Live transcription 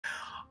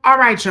All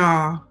right,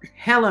 y'all.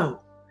 Hello.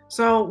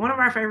 So one of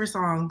our favorite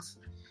songs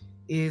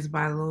is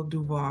by Lil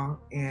Duval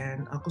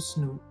and Uncle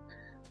Snoop,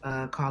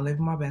 called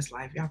 "Living My Best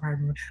Life." Y'all probably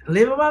remember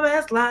 "Living My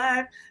Best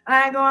Life."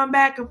 I ain't going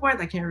back and forth.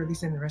 I can't really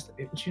sing the rest of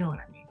it, but you know what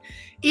I mean.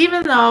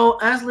 Even though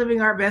us living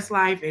our best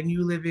life and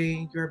you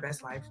living your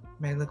best life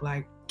may look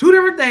like two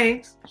different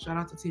things. Shout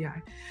out to Ti.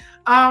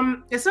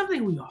 It's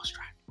something we all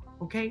strive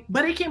for, okay?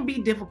 But it can be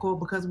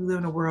difficult because we live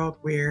in a world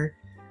where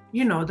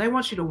they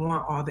want you to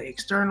want all the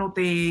external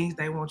things.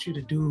 They want you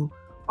to do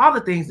all the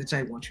things that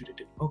they want you to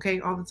do, okay,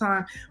 all the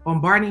time,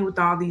 bombarding with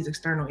all these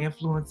external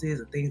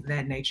influences and things of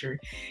that nature.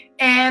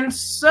 And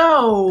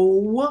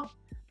so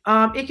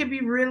it can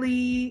be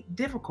really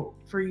difficult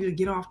for you to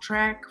get off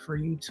track, for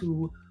you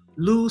to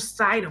lose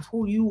sight of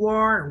who you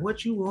are and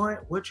what you want,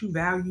 what you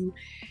value.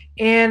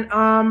 And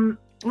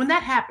when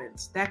that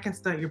happens, that can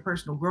stunt your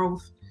personal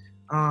growth.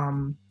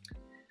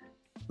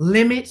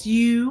 Limits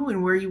you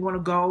and where you want to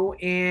go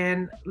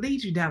and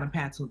leads you down a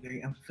path to a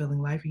very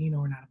unfulfilling life. And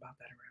we're not about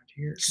that around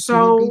here.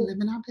 So we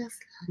living our best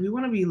life. We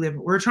want to be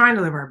living. We're trying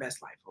to live our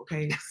best life.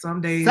 Okay.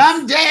 Some days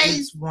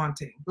it's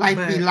wanting. Life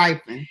be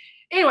life.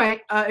 Anyway,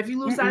 if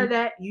you lose sight of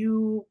that,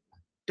 you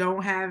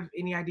don't have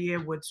any idea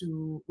what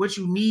you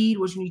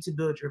need to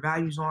build your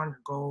values on,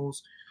 your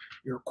goals,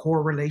 your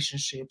core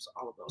relationships,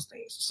 all of those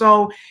things.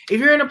 So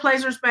if you're in a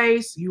place or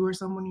space, you or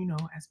someone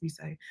as we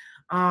say,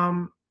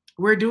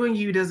 where doing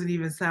you doesn't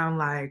even sound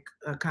like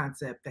a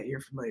concept that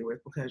you're familiar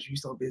with because you're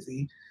so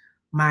busy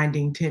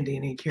minding,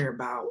 tending, and care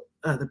about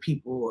other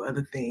people,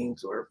 other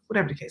things, or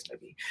whatever the case may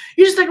be.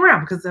 You just stick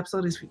around because the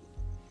episode is for you.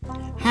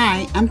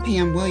 Hi, I'm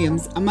Pam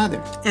Williams, a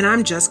mother. And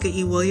I'm Jessica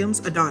E. Williams,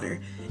 a daughter.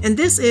 And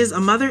this is a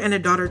mother and a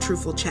daughter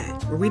truthful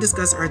chat, where we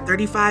discuss our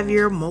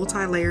 35-year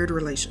multi-layered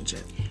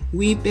relationship.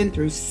 We've been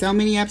through so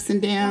many ups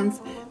and downs.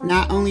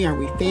 Not only are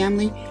we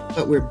family,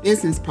 but we're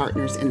business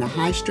partners in the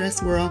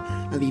high-stress world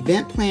of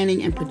event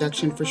planning and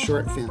production for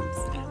short films.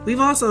 We've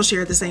also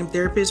shared the same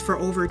therapist for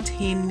over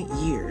 10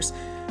 years.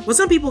 What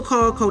some people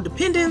call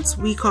codependence,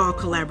 we call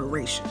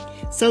collaboration.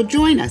 So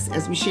join us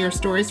as we share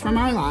stories from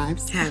our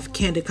lives, have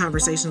candid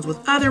conversations with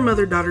other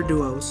mother-daughter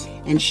duos,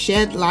 and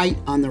shed light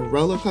on the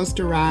roller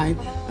coaster ride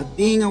of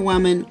being a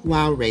woman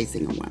while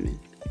raising a woman.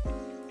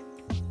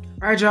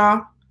 All right,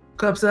 y'all.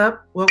 Cups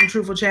up. Welcome to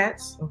Truthful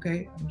Chats.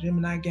 Okay, I'm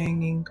Gemini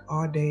ganging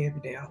all day,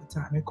 every day, all the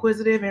time.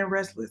 Inquisitive and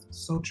restless.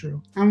 So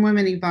true. I'm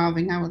women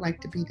evolving. I would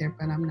like to be there,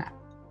 but I'm not.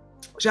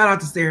 Shout out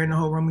to Sarah and the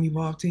whole Women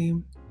Evolve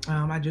team.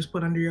 I just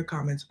put under your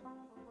comments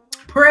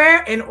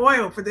prayer and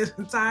oil for this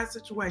entire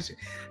situation.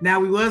 Now,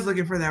 we was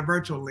looking for that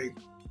virtual link,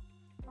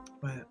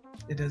 but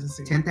it doesn't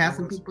seem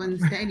 10,000 people in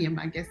the stadium.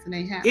 I guess it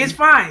ain't happening. It's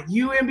fine.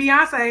 You and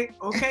Beyonce.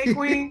 Okay,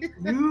 Queen.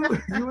 you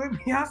and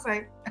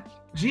Beyonce.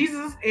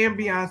 Jesus and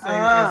Beyonce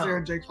and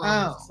Sarah J.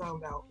 Flowers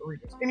sold out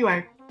arenas.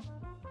 Anyway,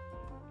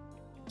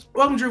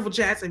 welcome to Truthful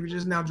Chats. If you're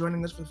just now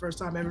joining us for the first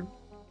time ever,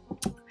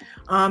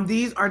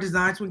 these are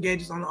designed to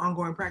engage us on the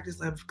ongoing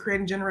practice of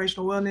creating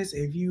generational wellness.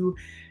 If you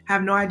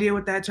have no idea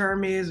what that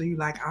term is, or you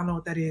I don't know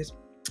what that is,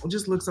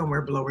 just look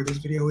somewhere below where this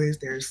video is.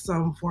 There's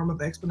some form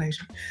of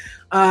explanation.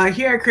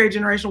 Here at Create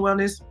Generational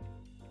Wellness,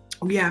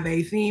 we have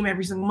a theme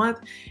every single month,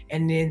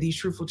 and then these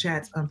Truthful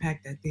Chats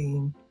unpack that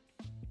theme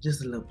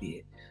just a little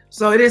bit.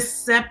 So it is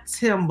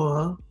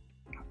September.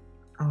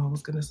 I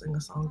was going to sing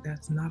a song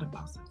that's not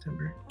about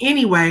September.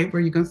 Anyway. Were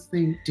you going to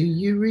sing Do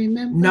You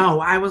Remember? No,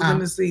 I was going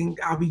to sing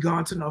I'll Be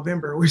Gone to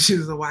November, which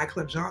is a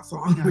Wyclef Jean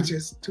song, which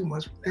is too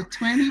much for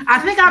that. I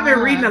think I've been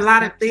reading a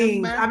lot of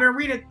things. I've been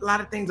reading a lot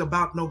of things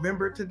about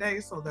November today,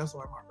 so that's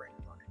why my brain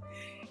is on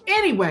it.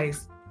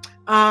 Anyways,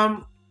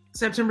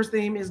 September's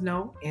theme is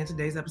know, and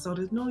today's episode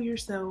is Know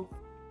Yourself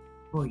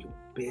for Your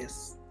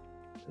Best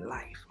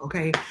Life.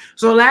 Okay,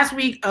 so last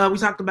week we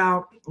talked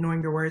about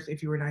knowing your worth.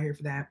 If you were not here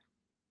for that,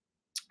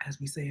 as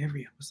we say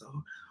every episode,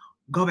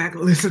 go back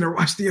and listen or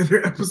watch the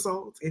other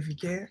episodes if you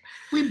can.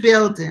 We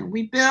building something.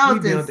 We're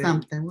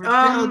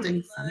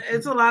building something.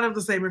 It's a lot of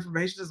the same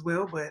information as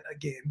well, but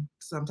again,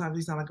 sometimes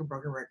we sound like a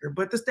broken record.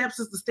 But the steps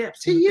is the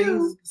steps. To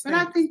you, but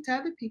I think to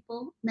other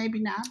people, maybe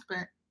not,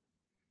 but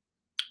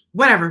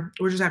whatever.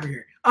 We're just happy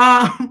here.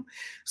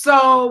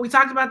 So we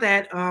talked about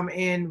that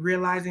and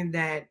realizing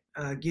that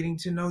getting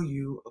to know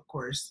you, of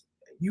course,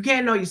 you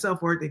can't know your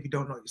self-worth if you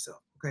don't know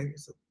yourself. Okay,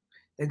 so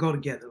they go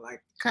together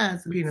like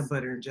cousins. Peanut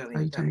butter and jelly.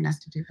 Oh, you told me not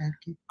to do that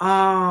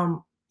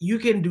again. You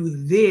can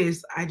do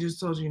this. I just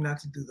told you not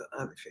to do the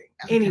other thing.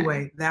 Okay.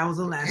 Anyway, that was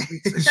the last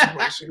week's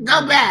situation.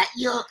 Go back.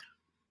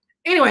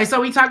 Anyway,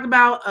 so we talked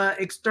about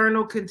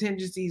external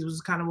contingencies, which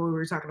is kind of what we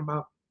were talking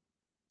about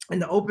in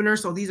the opener.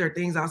 So these are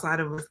things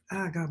outside of us.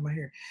 I got my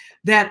hair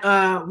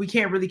that we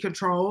can't really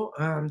control.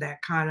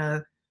 That kind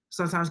of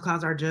sometimes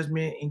clouds our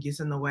judgment and gets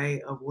in the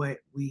way of what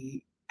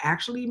we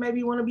actually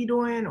maybe want to be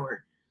doing,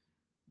 or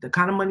the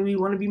kind of money we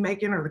want to be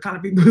making, or the kind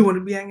of people we want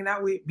to be hanging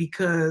out with,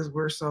 because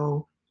we're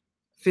so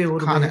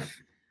filled with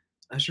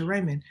Usher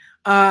Raymond,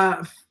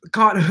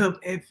 caught up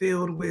and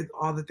filled with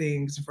all the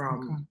things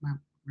from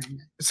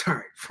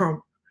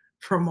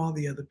all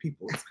the other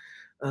people's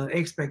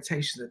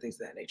expectations and things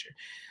of that nature.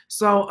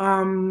 So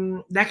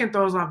that can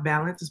throw us off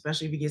balance,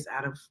 especially if it gets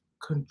out of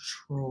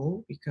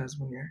control, because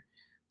when your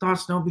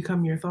thoughts don't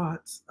become your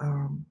thoughts,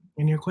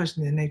 and you're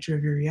questioning the nature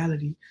of your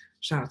reality,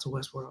 shout out to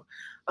Westworld,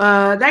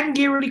 that can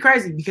get really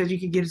crazy because you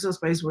can get into a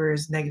space where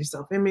it's negative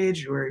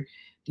self-image or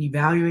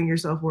devaluing your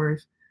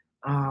self-worth.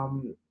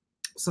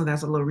 So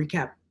that's a little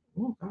recap.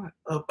 Oh God.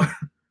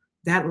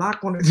 That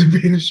lock wanted to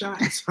be in the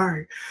shot.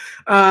 Sorry.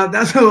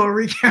 That's a little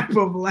recap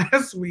of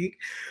last week.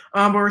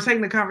 But we're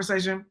taking the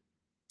conversation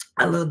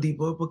a little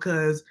deeper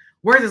because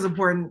worth is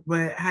important,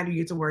 but how do you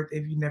get to worth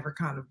if you never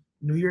kind of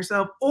knew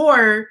yourself,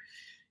 or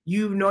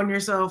you've known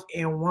yourself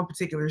in one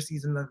particular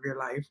season of your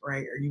life,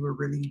 right? Or you were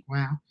really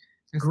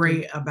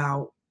great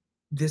about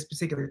this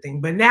particular thing,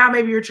 but now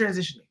maybe you're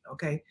transitioning,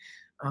 okay?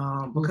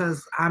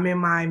 Because I'm in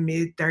my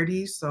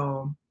mid-30s,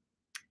 so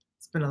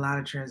it's been a lot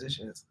of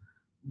transitions.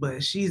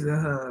 But she's in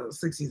her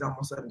 60s,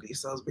 almost 70s,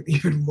 so it's been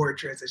even more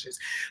transitions.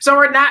 So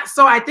we're not.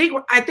 So I think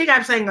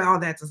I'm saying all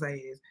that to say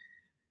is,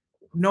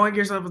 knowing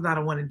yourself is not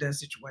a one and done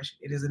situation.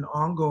 It is an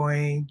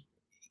ongoing,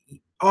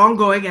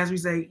 as we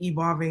say,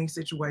 evolving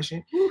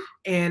situation.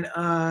 And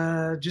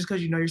just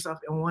because you know yourself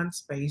in one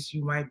space,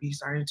 you might be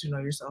starting to know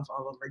yourself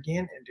all over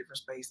again in a different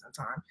space and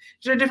time.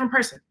 You're a different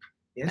person.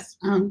 Yes.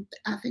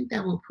 I think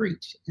that will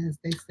preach, as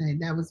they say.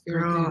 That was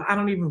very good. I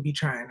don't even be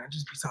trying. I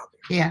just be talking.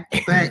 Yeah,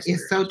 but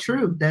it's so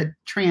true. The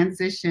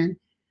transition,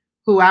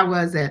 who I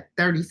was at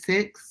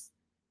 36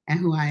 and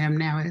who I am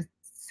now at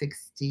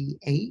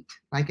 68.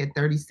 Like at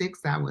 36,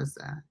 I was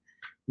a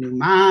new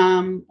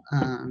mom.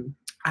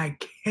 I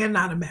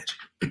cannot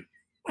imagine.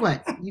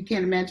 What? You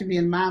can't imagine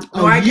being a mom?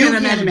 Oh, I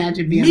can't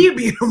imagine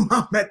being a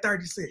mom at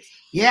 36.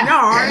 Yeah.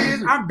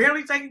 No, I'm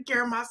barely taking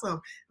care of myself.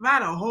 If I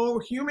had a whole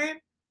human,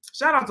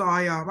 shout out to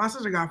all y'all. My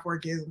sister got 4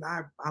 kids, and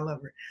I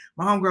love her.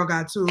 My homegirl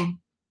got 2.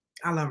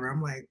 I love her.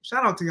 I'm like,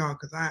 shout out to y'all,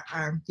 because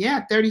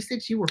I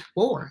 36, you were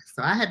 4.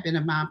 So I had been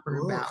a mom for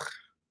about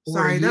 4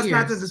 sorry, years. that's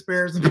not to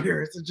disparage the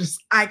parents. It's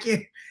just I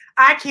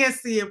can't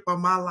see it for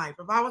my life.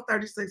 If I was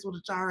 36 with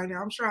a child right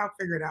now, I'm sure I'll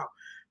figure it out.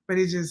 But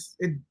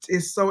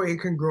it's so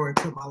incongruent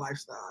to my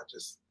lifestyle.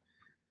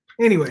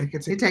 Anyway,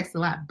 continue. It takes a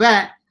lot.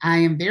 But I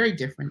am very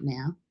different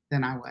now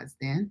than I was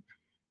then.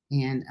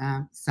 And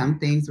some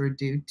things were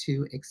due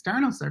to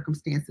external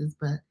circumstances,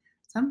 but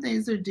some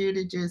things are due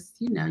to just,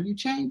 you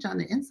change on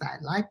the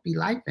inside. Life be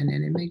life, and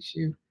then it makes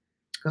you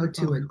go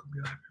to a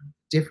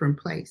different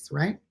place,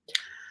 right?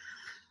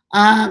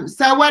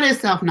 So what is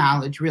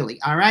self-knowledge really?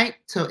 All right.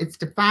 So it's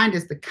defined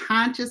as the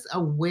conscious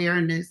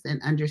awareness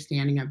and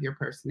understanding of your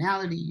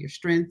personality, your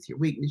strengths, your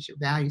weakness, your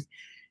values.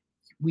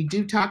 We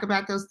do talk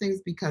about those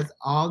things because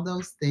all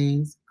those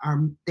things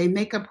they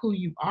make up who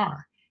you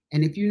are.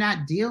 And if you're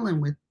not dealing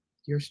with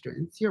your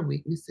strengths, your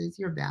weaknesses,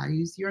 your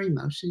values, your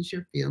emotions,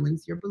 your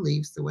feelings, your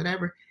beliefs, or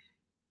whatever,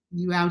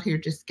 you out here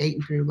just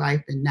skating through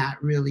life and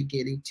not really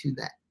getting to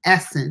the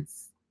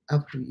essence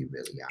of who you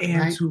really are.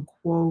 And right? To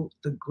quote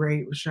the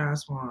great Rashad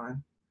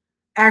Swan,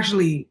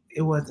 actually,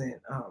 it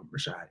wasn't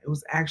Rashad. It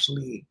was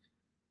actually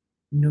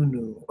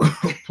Nunu,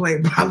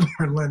 played by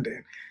Lauren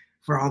London,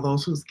 for all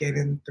those who's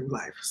getting through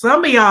life.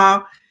 Some of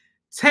y'all,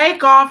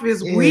 takeoff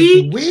is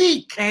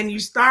weak, and you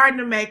starting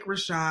to make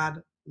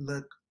Rashad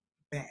look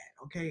bad.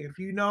 Okay, if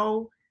you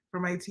know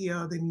from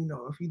ATL, then you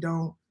know. If you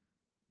don't,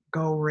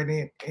 go rent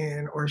it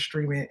or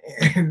stream it,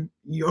 and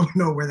you'll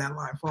know where that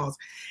line falls.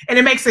 And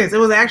it makes sense. It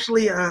was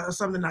actually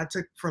something I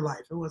took for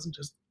life. It wasn't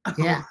just a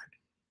line.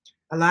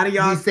 A lot of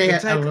y'all you say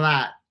it a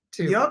lot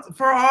too. Yep,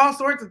 for all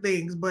sorts of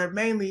things, but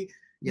mainly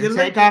your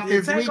takeoff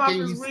is weak, and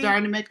you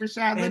starting to make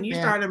Rashad look bad. And you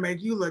starting to make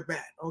you look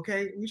bad.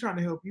 Okay, we trying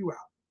to help you out.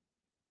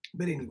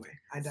 But anyway,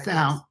 I digress.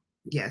 So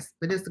yes,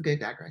 but it's a good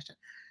digression.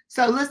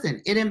 So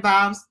listen, it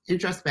involves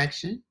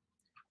introspection.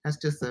 That's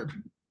just a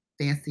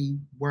fancy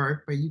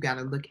word where you got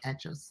to look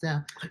at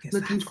yourself.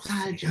 Look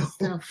inside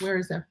yourself. Where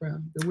is that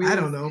from? I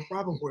don't know.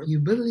 Probably. You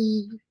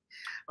believe.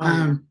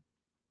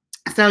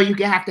 So you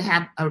have to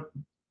have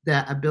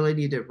the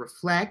ability to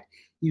reflect.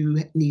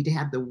 You need to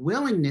have the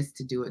willingness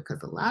to do it,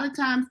 because a lot of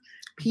times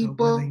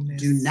people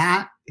do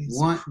not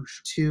want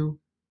to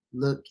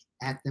look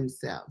at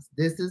themselves.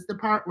 This is the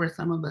part where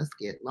some of us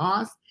get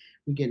lost.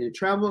 We get in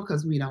trouble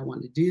because we don't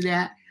want to do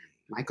that.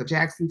 Michael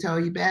Jackson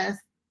told you best.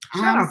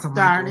 I'm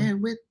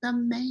starting with the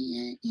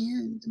man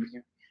in the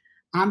mirror.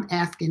 I'm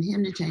asking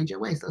him to change your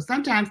way. So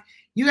sometimes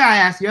you got to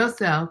ask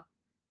yourself,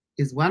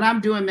 is what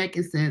I'm doing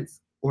making sense,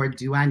 or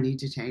do I need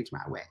to change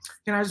my way?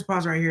 Can I just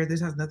pause right here?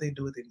 This has nothing to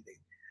do with anything.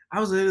 I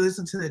was literally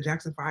listening to the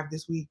Jackson 5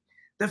 this week.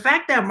 The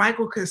fact that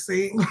Michael could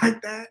sing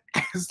like that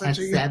at such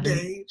a young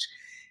age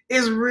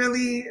is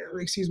really,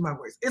 excuse my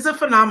voice, it's a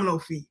phenomenal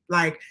feat.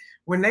 Like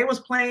when they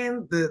was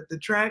playing the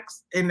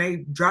tracks and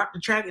they dropped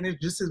the track and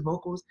it's just his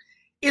vocals,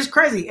 it's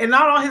crazy. And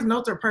not all his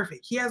notes are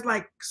perfect. He has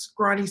like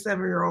scrawny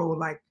 7-year-old,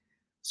 like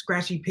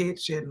scratchy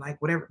pitch and like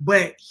whatever.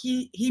 But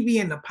he be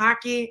in the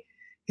pocket.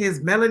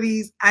 His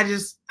melodies, I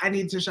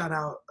need to shout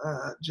out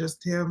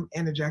just him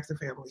and the Jackson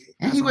family.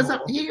 And he was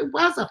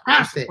a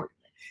prophet.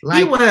 Like,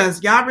 he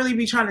was. Y'all really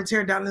be trying to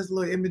tear down this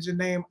little image and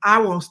name. I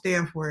won't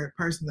stand for it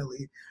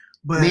personally.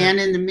 But man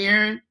in the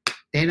mirror,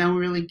 they don't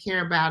really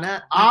care about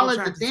us. All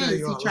of the things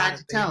he tried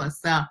to tell us.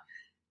 So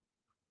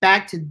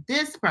back to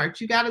this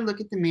part, you got to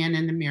look at the man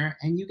in the mirror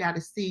and you got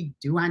to see,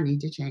 do I need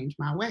to change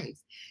my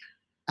ways?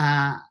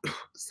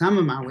 Some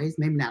of my ways,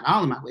 maybe not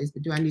all of my ways,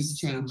 but do I need to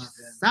change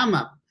some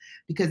of them?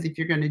 Because if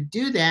you're going to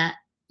do that,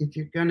 if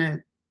you're going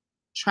to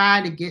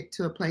try to get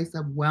to a place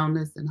of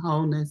wellness and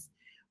wholeness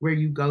where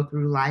you go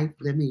through life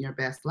living your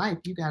best life,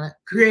 you got to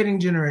creating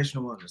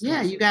generational wellness.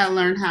 Yeah, you got to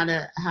learn how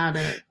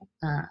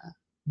to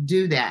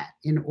do that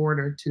in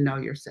order to know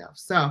yourself.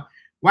 So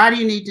why do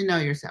you need to know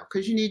yourself?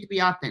 Because you need to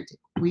be authentic.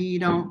 We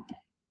don't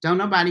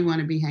nobody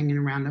want to be hanging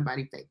around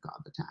nobody fake all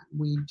the time.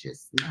 We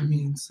just I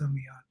mean, some of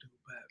y'all do,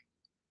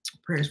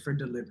 but prayers for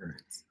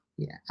deliverance.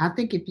 Yeah, I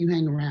think if you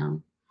hang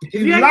around,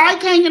 if you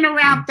like hanging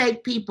around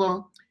fake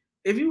people,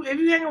 if you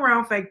hang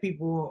around fake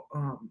people,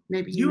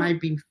 maybe you might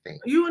be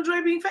fake. You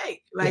enjoy being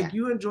fake, like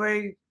you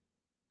enjoy.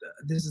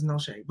 This is no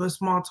shade, but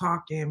small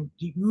talk, and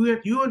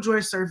you enjoy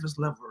surface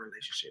level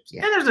relationships,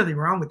 and there's nothing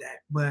wrong with that.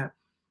 But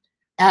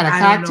at a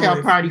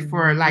cocktail party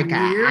for like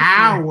an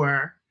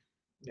hour,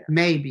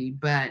 maybe,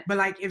 but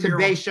like if to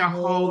base your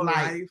whole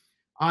life,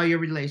 all your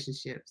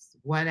relationships,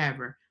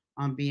 whatever,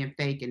 on being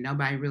fake, and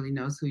nobody really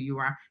knows who you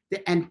are,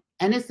 and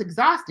it's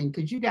exhausting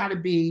because you got to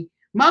be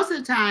most of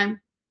the time.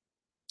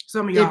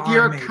 Some of y'all, if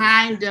you're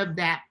kind of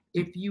that,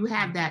 if you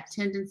have that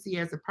tendency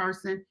as a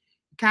person.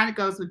 Kind of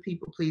goes with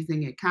people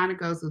pleasing. It kind of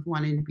goes with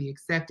wanting to be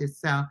accepted.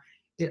 So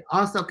it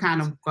also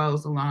kind of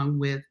goes along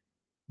with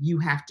you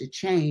have to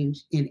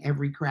change in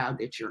every crowd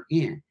that you're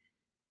in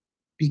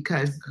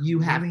because you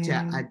have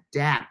to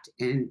adapt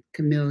and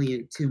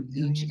chameleon to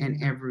each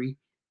and every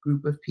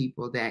group of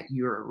people that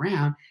you're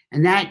around.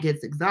 And that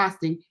gets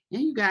exhausting.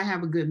 And you got to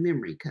have a good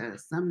memory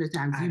because some of the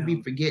times you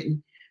be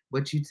forgetting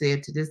what you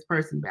said to this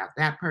person about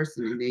that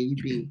person, and then you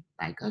be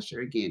like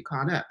Usher again,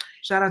 caught up.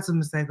 Shout out to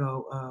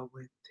Masego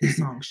with his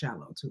song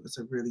 "Shallow" too. It's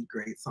a really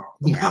great song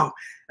about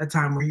a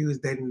time where he was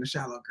dating a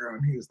shallow girl,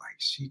 and he was like,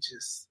 "She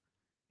just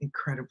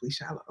incredibly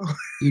shallow."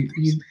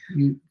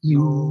 You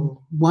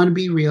want to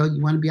be real.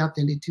 You want to be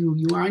authentic to who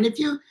you are, and if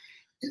you,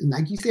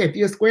 like you said, if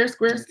you're a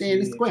square, stay in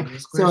the square.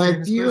 So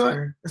if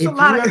you're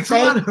a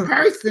fake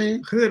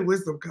person, good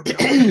wisdom coming out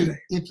today.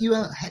 If you're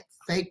a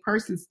fake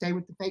person, stay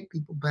with the fake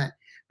people, but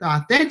the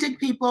authentic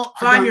people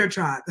find your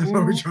tribe. That's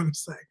what we're trying to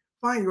say.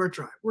 Find your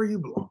tribe where you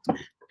belong.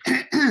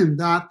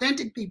 The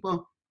authentic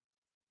people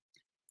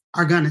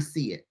are going to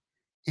see it.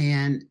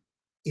 And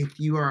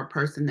if you are a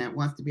person that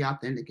wants to be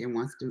authentic and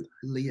wants to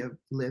live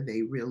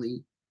a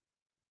really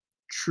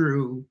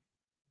true,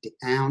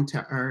 down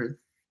to earth,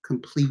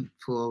 complete,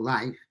 full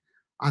life,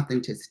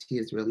 authenticity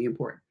is really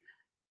important.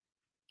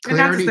 And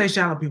not to say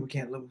shallow people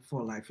can't live a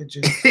full life. It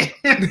just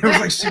it was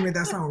like she made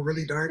that sound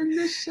really dark.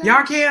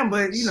 Y'all can,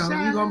 but you know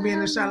you're gonna be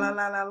in the shallow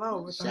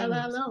low.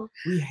 Shallow.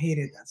 We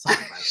hated that song,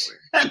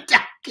 by the way.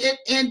 Get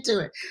into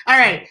it. All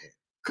right,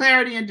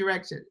 clarity and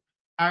direction.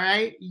 All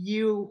right,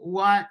 you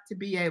want to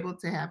be able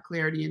to have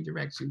clarity and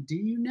direction. Do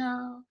you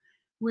know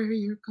where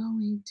you're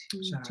going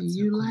to? Do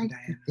you like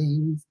the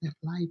things that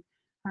life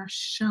are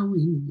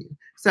showing you?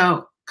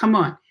 So come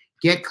on,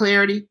 get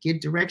clarity,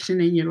 get direction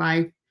in your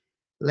life.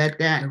 Let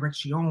that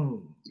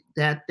direction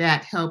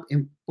that help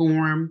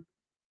inform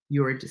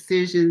your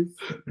decisions,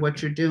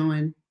 what you're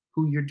doing,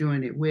 who you're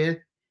doing it with,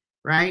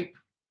 right?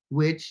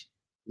 Which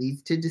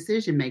leads to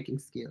decision-making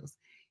skills.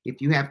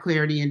 If you have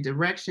clarity and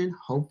direction,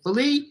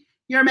 hopefully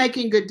you're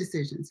making good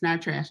decisions,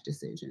 not trash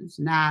decisions,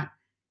 and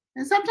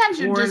sometimes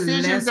your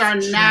decisions are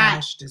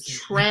not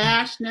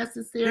trash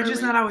necessarily. They're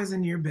just not always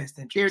in your best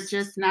interest.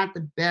 They're just not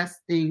the best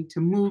thing to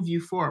move you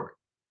forward.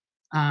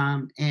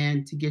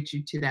 And to get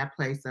you to that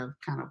place of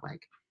kind of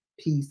like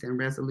peace and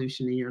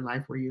resolution in your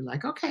life where you're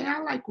like, okay, I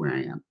like where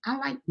I am. I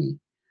like me.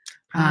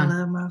 I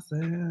love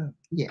myself.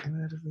 Yeah,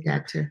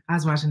 got to. I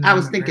was watching. I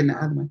was thinking the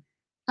other one.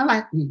 I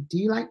like me. Do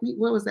you like me?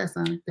 What was that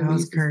song? That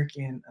was Kirk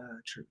and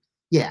Truth.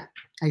 Yeah,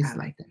 I used to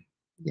like that.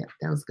 Yeah,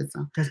 that was a good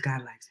song. Because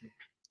God likes me.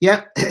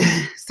 Yep.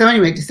 So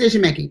anyway,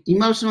 decision making,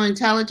 emotional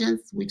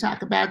intelligence. We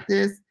talk about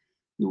this.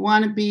 You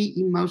want to be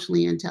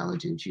emotionally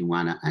intelligent. You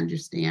want to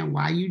understand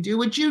why you do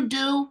what you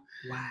do.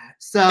 Why?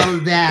 So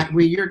that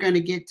when you're going to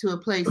get to a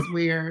place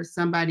where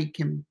somebody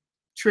can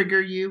trigger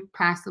you,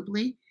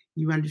 possibly,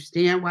 you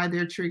understand why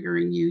they're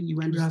triggering you. You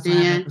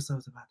understand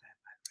episodes about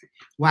that.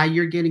 Why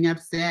you're getting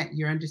upset.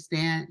 You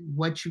understand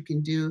what you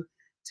can do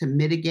to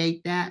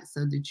mitigate that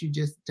so that you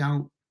just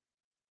don't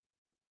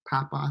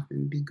pop off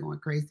and be going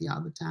crazy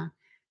all the time.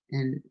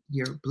 And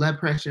your blood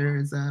pressure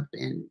is up,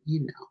 and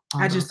you know.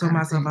 I just told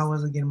myself I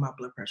wasn't getting my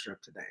blood pressure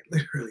up today.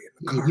 Literally in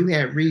the car. You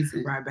had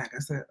reason. Right back. I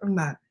said, I'm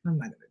not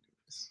gonna do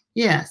this.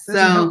 Yeah.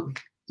 So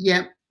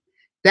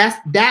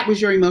that was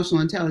your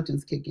emotional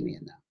intelligence kicking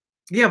in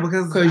though. Yeah,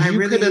 because you could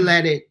have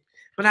let it.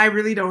 But I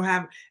really don't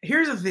have.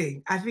 Here's the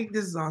thing. I think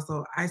this is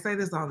also. I say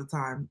this all the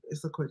time.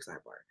 It's a quick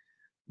sidebar,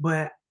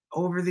 but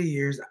over the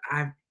years,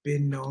 I've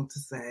been known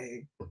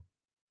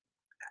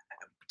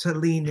to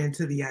lean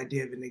into the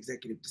idea of an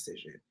executive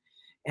decision.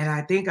 And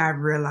I think I've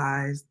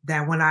realized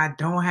that when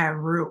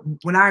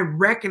I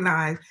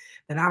recognize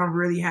that I don't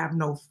really have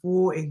no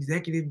full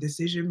executive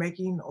decision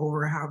making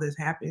over how this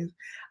happens,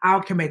 I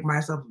can make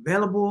myself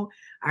available.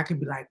 I can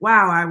be like,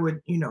 wow, I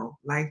would,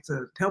 like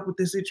to help with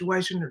this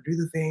situation or do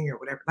the thing or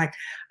whatever. Like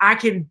I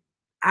can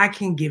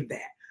give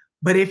that.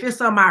 But if it's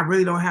something I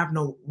really don't have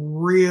no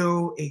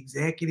real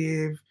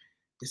executive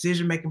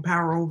decision making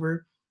power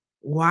over,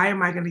 why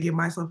am I going to get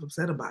myself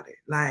upset about it?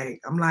 Like,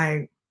 I'm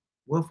like,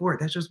 well, for it,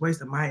 that's just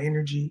wasting my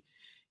energy,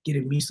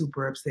 getting me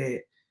super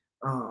upset.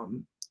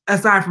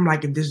 Aside from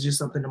like, if this is just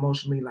something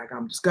emotionally, like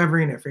I'm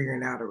discovering or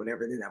figuring out or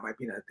whatever, then that might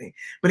be another thing.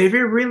 But if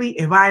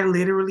I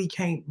literally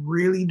can't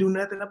really do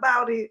nothing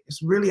about it,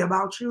 it's really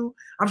about you.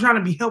 I'm trying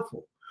to be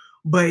helpful,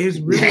 but it's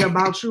really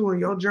about you and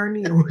your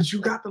journey and what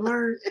you got to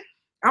learn.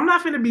 I'm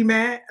not finna be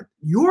mad.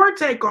 Your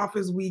takeoff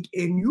is weak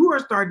and you are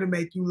starting to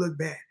make you look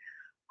bad.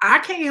 I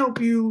can't help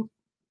you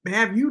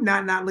have you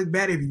not look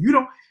bad if you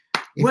don't.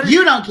 If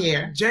you don't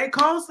care. J.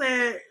 Cole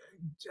said,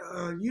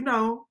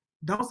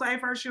 don't say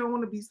first you don't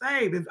want to be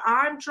saved. If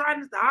I'm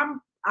trying to,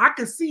 I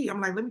can see,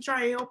 I'm like, let me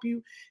try and help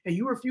you, and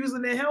you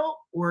refusing to help,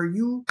 or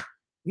you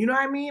know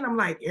what I mean? I'm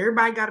like,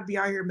 everybody got to be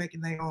out here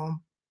making their own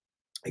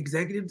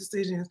executive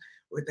decisions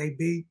with a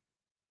big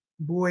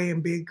boy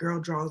and big girl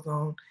draws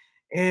on,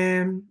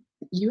 and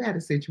you had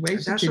a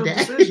situation that's today.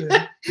 Your decision.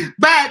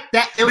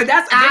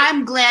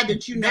 I'm glad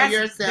that you know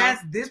yourself.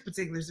 That's this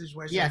particular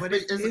situation. Yes, but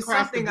it's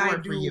something I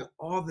do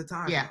all the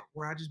time. Yeah.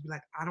 Where I just be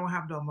like, I don't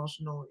have the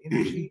emotional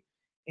energy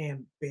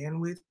and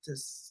bandwidth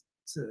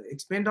to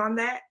expend on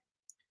that.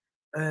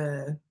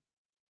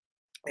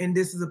 And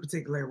this is a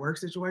particular work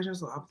situation,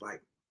 so I was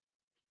like,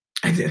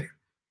 I did.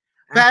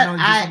 But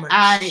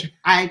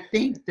I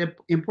think the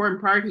important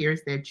part here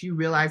is that you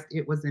realized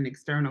it was an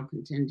external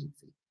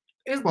contingency.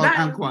 It's quote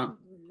unquote.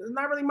 It's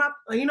not really my,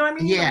 you know what I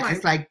mean? Yeah, like,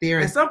 it's like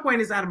there. At some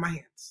point, it's out of my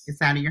hands.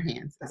 It's out of your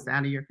hands. It's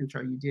out of your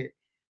control. You did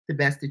the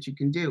best that you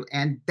can do,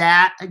 and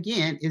that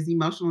again is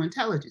emotional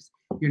intelligence.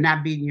 You're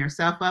not beating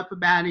yourself up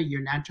about it. You're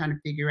not trying to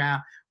figure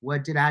out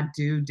what did I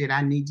do? Did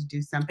I need to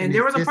do something? And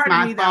there was a part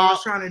of me that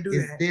was trying to do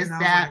that. Is this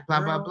that?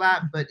 Like, blah blah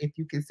blah. But if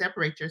you can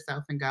separate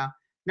yourself and go,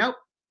 nope,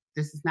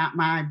 this is not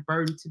my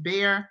burden to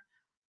bear.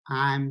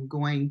 I'm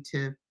going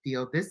to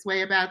feel this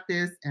way about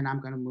this, and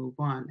I'm going to move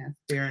on. That's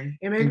very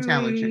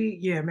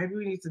intelligent. Maybe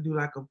we need to do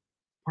like a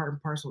part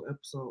and parcel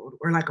episode,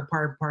 or like a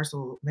part and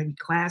parcel maybe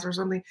class or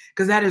something,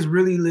 because that is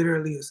really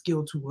literally a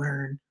skill to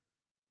learn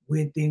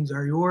when things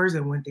are yours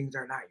and when things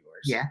are not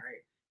yours. Yeah,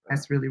 right.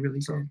 That's really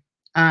good.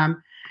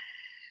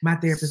 My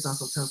therapist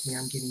also tells me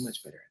I'm getting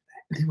much better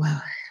at that.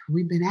 Well,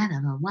 we've been at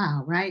it a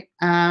while, right?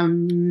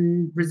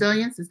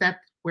 Resilience, is that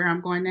where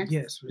I'm going next?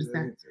 Yes,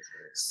 resilience.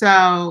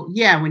 So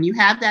yeah, when you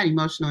have that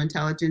emotional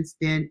intelligence,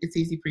 then it's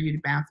easy for you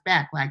to bounce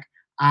back. Like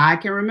I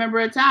can remember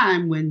a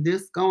time when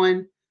this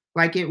going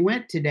like it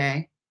went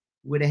today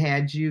would have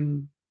had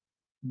you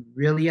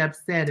really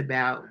upset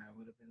about. I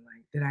would have been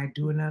like, did I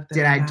do enough?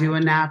 Did I do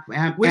enough?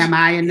 Am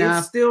I enough?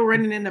 It's still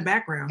running in the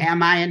background.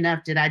 Am I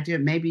enough? Did I do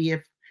it? Maybe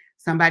if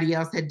somebody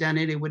else had done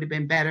it, it would have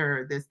been better,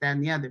 or this, that,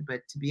 and the other.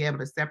 But to be able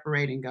to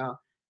separate and go,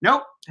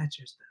 nope, that's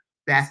your stuff.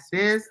 That's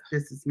this.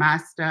 This is my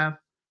stuff.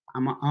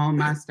 I'm gonna own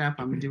my stuff.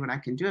 I'm gonna do what I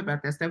can do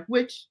about that stuff,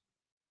 which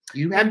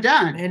you have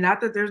done. And not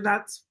that there's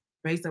not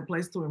space and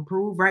place to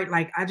improve, right?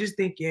 Like I just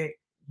think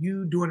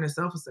you doing a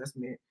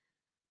self-assessment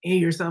and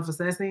you're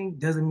self-assessing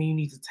doesn't mean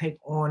you need to take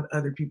on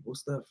other people's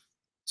stuff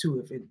too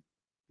if it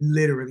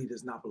literally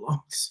does not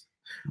belong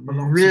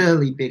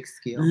really big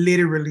skill.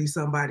 Literally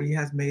somebody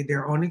has made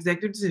their own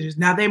executive decisions.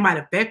 Now they might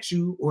affect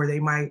you or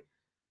they might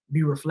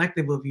be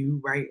reflective of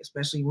you, right?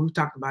 Especially we've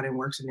talked about in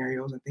work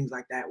scenarios and things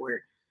like that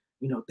where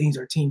things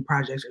are team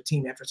projects or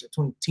team efforts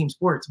or team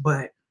sports,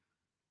 but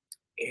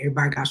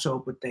everybody got to show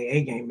up with their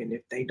A game. And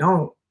if they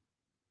don't,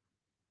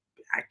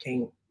 I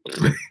can't.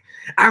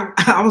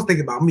 I was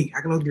thinking about me.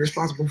 I can only be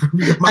responsible for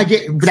me.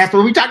 That's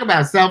what we talk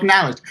about,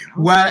 self-knowledge.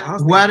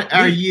 What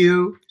are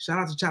you? Shout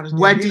out to Challenge.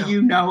 What do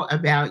you know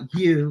about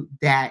you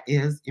that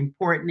is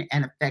important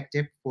and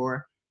effective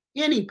for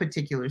any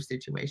particular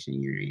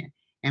situation you're in?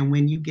 And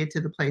when you get to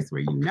the place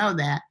where you know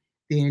that,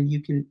 then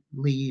you can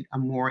lead a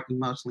more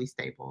emotionally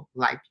stable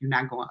life. You're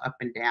not going up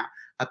and down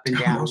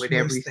with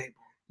every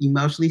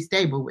emotionally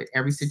stable with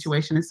every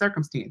situation and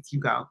circumstance. You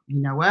go, you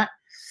know what?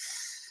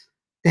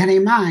 That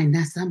ain't mine.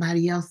 That's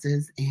somebody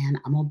else's. And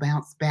I'm going to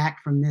bounce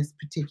back from this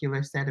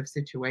particular set of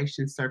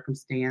situations,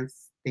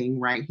 circumstance thing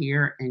right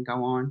here and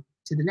go on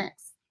to the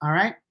next. All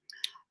right.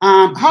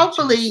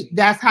 Hopefully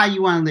that's how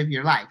you want to live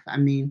your life. I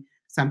mean,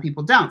 some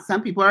people don't.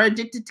 Some people are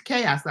addicted to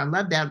chaos. I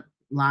love that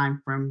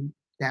line from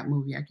that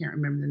movie. I can't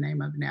remember the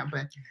name of it now,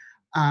 but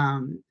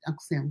Uncle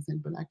Sam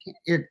said, but I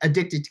can't.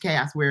 Addicted to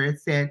Chaos, where it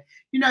said,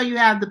 you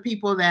have the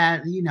people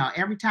that,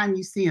 every time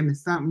you see them,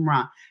 it's something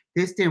wrong.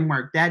 This didn't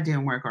work, that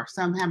didn't work, or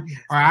somehow,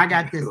 or I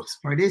got this,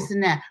 or this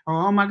and that, or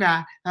oh my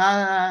God.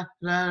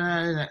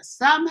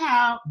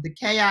 Somehow the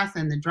chaos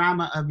and the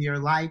drama of your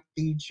life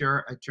feeds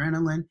your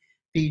adrenaline,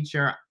 feeds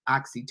your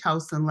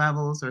oxytocin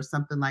levels or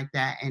something like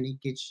that, and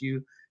it gets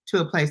you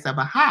to a place of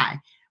a high.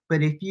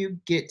 But if you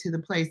get to the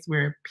place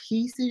where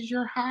peace is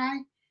your high,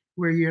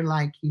 where you're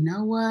like, you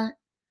know what?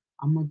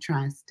 I'm going to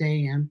try and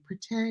stay and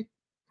protect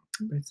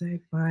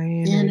my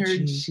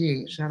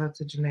energy. Shout out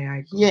to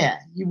Janae Eichel. Yeah,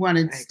 you want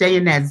to stay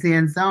in that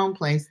Zen zone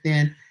place,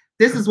 then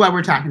this is what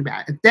we're talking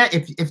about.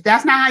 If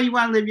that's not how you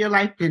want to live your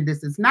life, then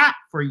this is not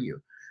for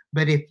you.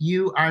 But if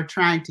you are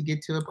trying to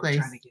get to a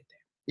place,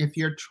 if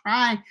you're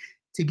trying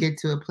to get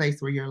to a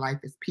place where your life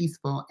is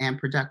peaceful and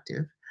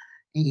productive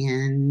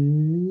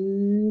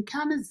and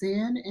kind of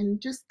zen and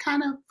just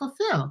kind of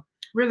fulfill.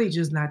 Really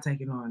just not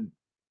taking on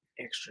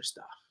extra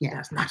stuff. Yeah,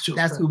 that's not your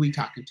that's stuff. who we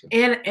talking to.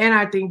 And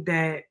I think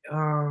that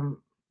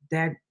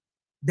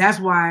that's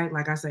why,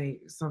 like I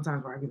say,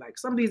 sometimes I be like,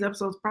 some of these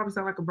episodes probably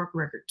sound like a broken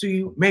record to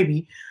you,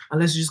 maybe,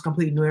 unless you just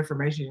complete new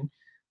information.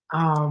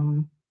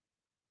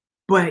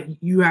 But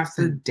you have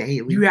to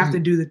have to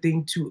do the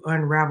thing to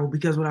unravel,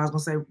 because what I was gonna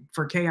say,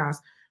 for chaos,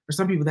 for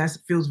some people that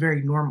feels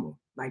very normal.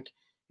 Like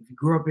if you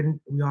grew up in,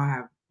 we all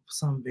have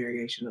some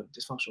variation of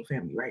dysfunctional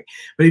family, right?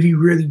 But if you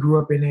really grew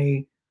up in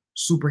a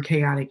super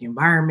chaotic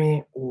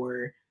environment,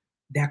 or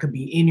that could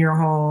be in your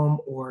home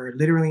or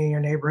literally in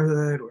your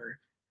neighborhood or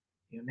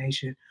your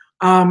nation.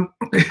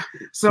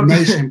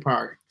 Nation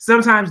part.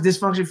 Sometimes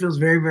dysfunction feels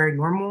very, very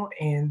normal,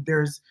 and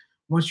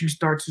once you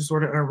start to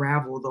sort of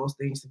unravel those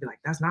things to be like,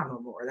 that's not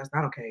normal, or that's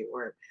not okay,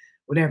 or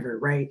whatever,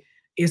 right?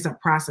 It's a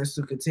process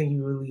to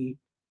continually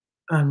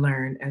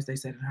unlearn, as they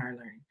said in higher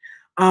learning,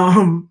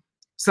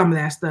 some of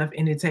that stuff,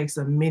 and it takes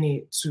a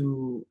minute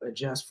to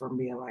adjust from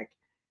being like,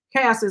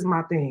 chaos is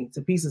my thing,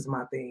 to peace is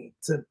my thing,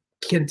 to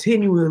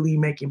continually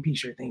making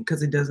peace your thing,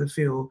 because it doesn't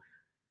feel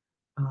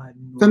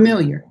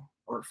familiar.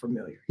 Or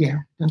familiar. Yeah.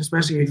 And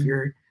especially if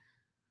you're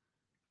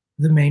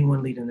the main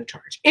one leading the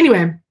charge.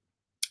 Anyway,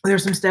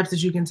 there's some steps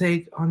that you can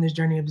take on this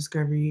journey of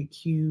discovery.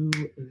 Cue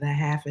the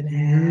half and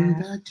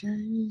half. The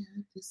journey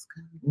of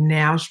discovery.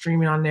 Now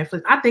streaming on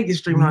Netflix. I think it's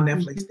streaming on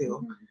Netflix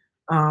still.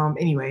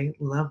 Anyway,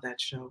 love that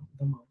show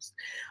the most.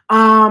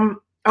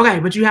 Okay,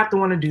 but you have to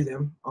want to do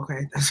them.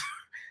 Okay,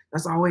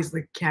 that's always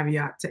the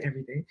caveat to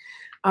everything.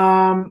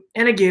 And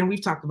again,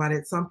 we've talked about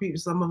it. Some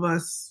of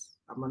us,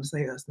 I'm going to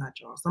say us, not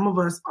y'all. Some of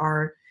us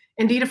are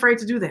indeed afraid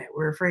to do that.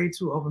 We're afraid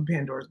to open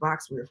Pandora's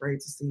box. We're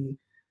afraid to see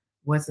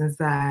what's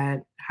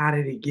inside. How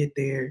did it get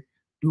there?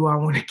 Do I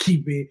want to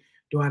keep it?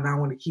 Do I not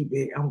want to keep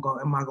it? Am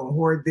I going to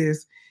hoard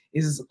this?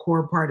 Is this a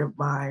core part of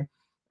my?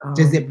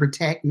 Does it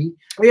protect me?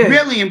 Yeah.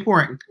 Really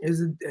important.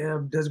 Does it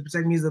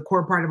protect me? Is it a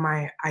core part of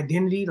my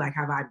identity? Like,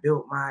 have I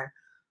built my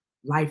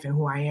life and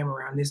who I am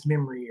around this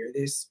memory or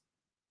this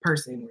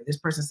person, or this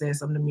person said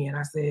something to me and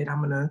I said, I'm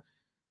going to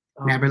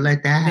never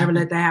let that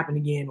happen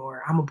again,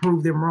 or I'm gonna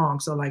prove them wrong.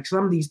 So like,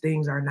 some of these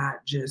things are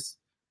not just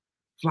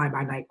fly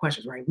by night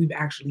questions, right? We've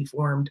actually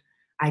formed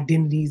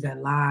identities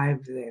and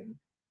lives and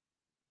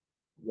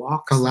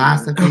walks,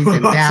 philosophies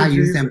and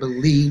values and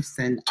beliefs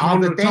and all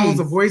the things, tones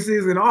of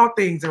voices and all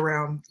things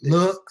around this.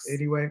 Looks.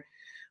 Anyway,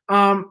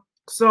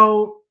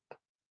 so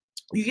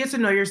you get to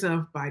know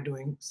yourself by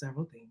doing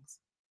several things.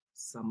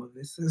 Some of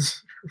this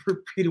is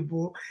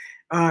repeatable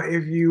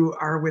if you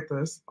are with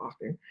us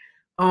often.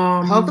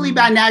 Hopefully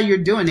by now you're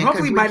doing it.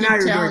 Hopefully by now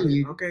you're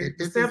doing it. Okay,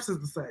 the steps is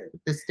the same.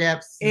 The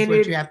steps is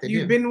what you have to do.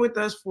 You've been with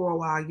us for a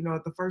while. You know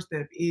what the first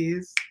step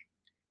is?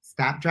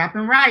 Stop, drop,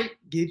 and write.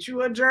 Get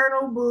you a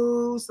journal,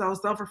 boo. So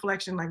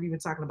self-reflection, like we've been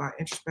talking about,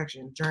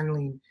 introspection,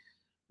 journaling,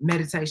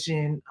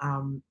 meditation,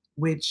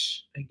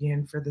 which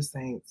again, for the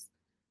saints,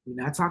 we're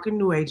not talking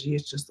new agey.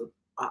 It's just an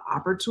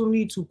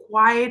opportunity to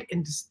quiet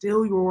and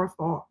distill your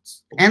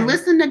thoughts. Okay? And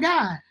listen to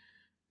God.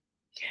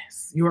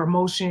 Yes, your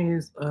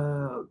emotions,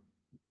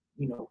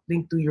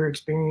 think through your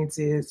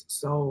experiences.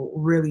 So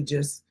really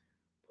just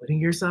putting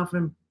yourself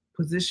in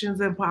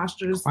positions and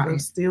postures of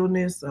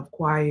stillness, of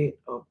quiet,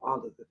 of all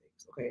of the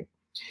things. Okay.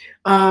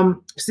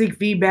 Seek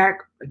feedback,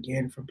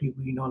 again, from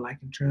people you know, like,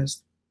 and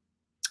trust.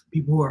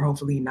 People who are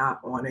hopefully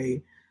not on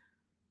a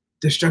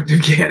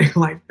destructive, chaotic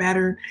life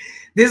pattern.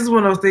 This is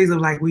one of those things of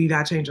like, well, you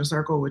got to change your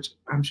circle, which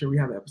I'm sure we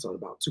have an episode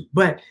about too.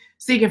 But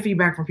seeking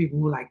feedback from people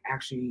who like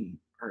actually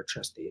are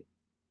trusted.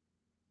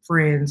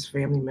 Friends,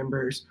 family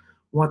members,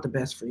 want the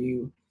best for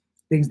you,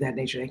 things of that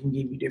nature. They can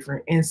give you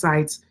different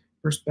insights,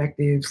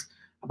 perspectives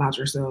about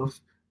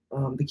yourself.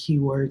 The key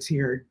words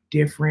here are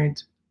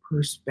different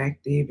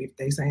perspective. If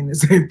they saying the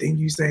same thing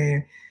you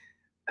saying,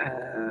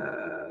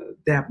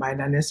 that might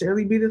not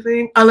necessarily be the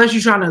thing, unless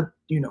you're trying to,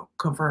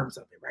 confirm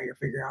something, right? Or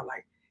figure out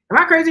like, am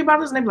I crazy about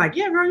this? And they be like,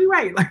 yeah, girl, you're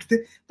right. Like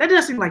that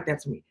does seem like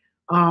that to me.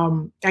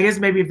 I guess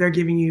maybe if they're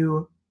giving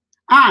you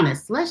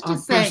honest, let's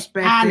just say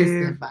honest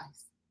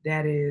advice.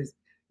 That is.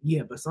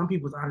 Yeah, but some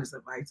people's honest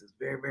advice is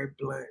very, very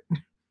blunt.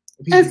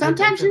 And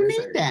sometimes you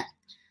need that.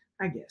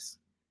 I guess.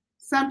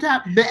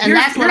 Sometimes, and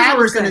that's what I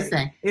was going to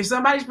say. If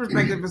somebody's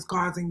perspective is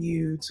causing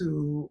you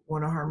to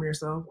want to harm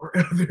yourself or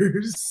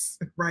others,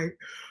 right?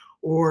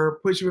 Or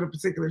put you in a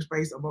particular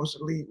space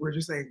emotionally, we're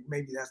just saying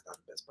maybe that's not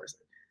the best person.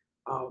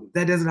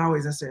 That doesn't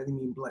always necessarily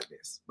mean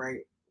bluntness, right?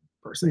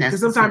 Because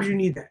sometimes you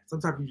need that.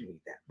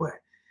 But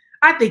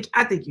I think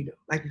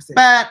like you said.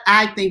 But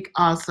I think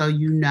also,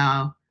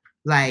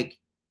 like,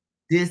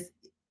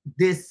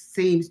 this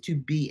seems to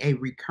be a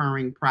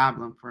recurring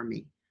problem for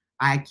me.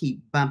 I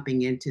keep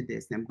bumping into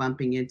this and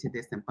bumping into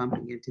this and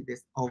bumping into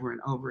this over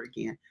and over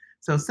again.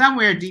 So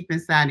somewhere deep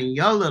inside in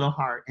your little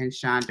heart, and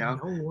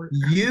Shondo,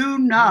 you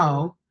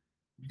know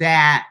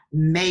that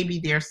maybe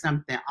there's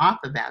something off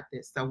about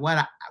this. So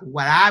what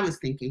I was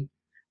thinking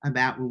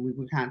about when we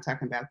were kind of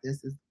talking about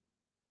this is,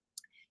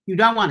 you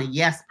don't want a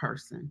yes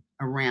person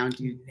around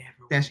you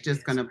that's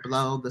just going to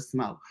blow the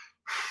smoke,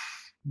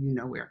 you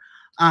know where,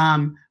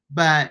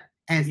 but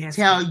and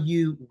tell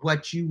you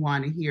what you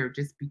want to hear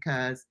just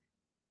because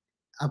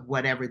of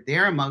whatever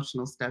their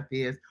emotional stuff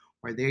is,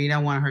 or they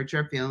don't want to hurt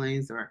your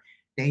feelings, or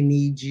they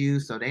need you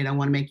so they don't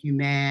want to make you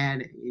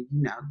mad. You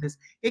know, this,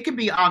 it could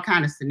be all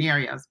kind of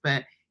scenarios,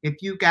 but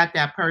if you got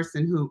that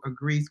person who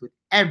agrees with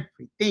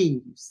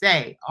everything you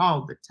say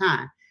all the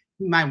time,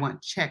 you might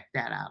want to check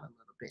that out a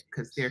little bit,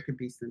 because there could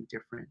be some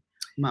different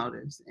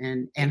motives,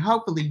 and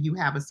hopefully you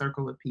have a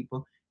circle of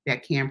people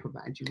that can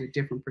provide you with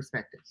different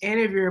perspectives. And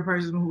if you're a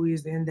person who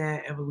is in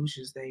that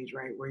evolution stage,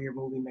 right, where you're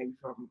moving maybe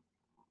from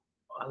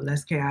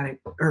less chaotic,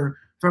 or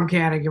from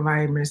chaotic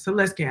environments to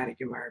less chaotic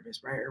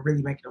environments, right, or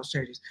really making those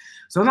changes.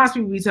 Sometimes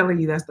people be telling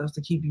you that stuff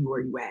to keep you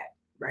where you at,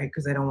 right,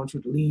 because they don't want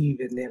you to leave.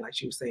 And then, like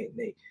she was saying,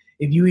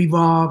 if you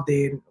evolve,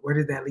 then where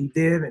does that leave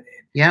them? And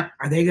then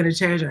are they going to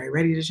change? Are they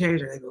ready to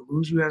change? Are they going to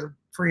lose you as a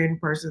friend,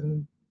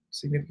 person,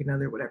 significant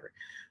other, whatever?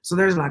 So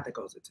there's a lot that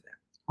goes into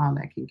that. All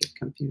that can get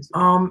confusing.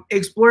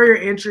 Explore your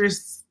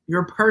interests,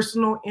 your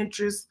personal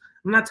interests.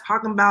 I'm not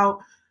talking about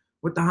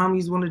what the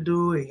homies want to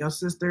do, and your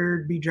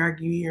sister be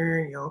dragging you here,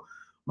 and your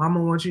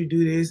mama wants you to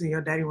do this, and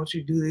your daddy wants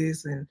you to do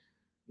this, and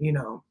you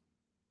know,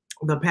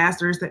 the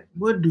pastors that,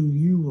 what do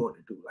you want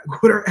to do?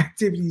 Like, what are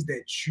activities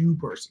that you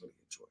personally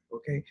enjoy?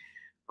 Okay,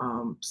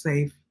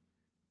 safe,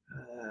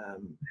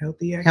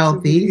 healthy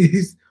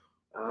activities.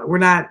 We're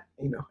not,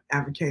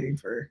 advocating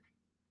for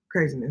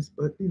craziness,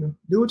 but do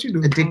what you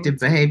do. Addictive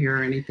behavior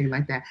or anything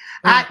like that.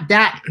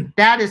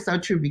 That is so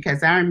true,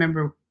 because I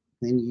remember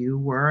when you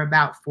were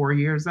about 4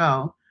 years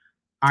old,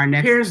 our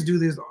next parents do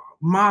this,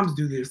 moms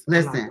do this.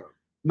 Listen,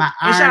 and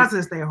shout out to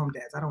the stay-at-home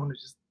dads. I don't want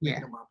to just make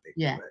them up there.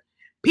 Yeah. But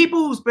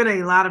people who spend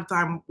a lot of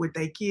time with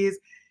their kids,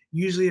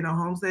 usually in a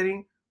home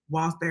setting,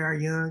 whilst they are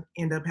young,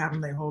 end up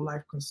having their whole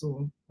life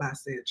consumed by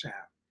said child.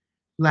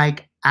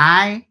 Like,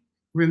 I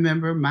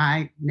remember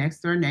my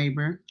next door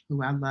neighbor,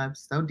 who I love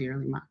so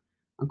dearly, my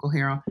Uncle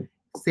Harold,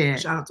 said,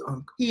 shout out to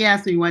Uncle. He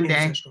asked me one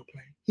day,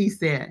 he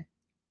said,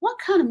 "What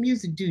kind of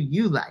music do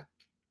you like?"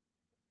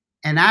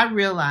 And I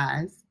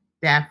realized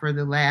that for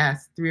the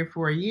last 3 or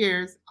 4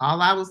 years,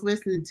 all I was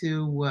listening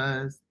to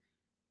was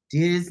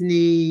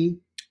Disney,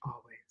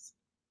 always,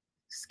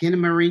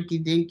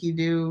 Skinnamarink Dinky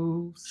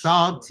Doo,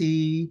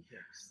 Salty,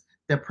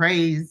 the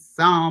praise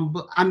song.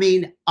 I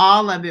mean,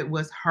 all of it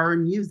was her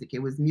music. It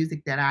was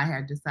music that I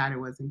had decided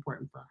was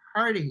important for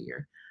her to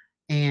hear.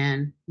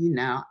 And,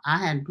 I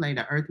hadn't played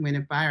an Earth, Wind,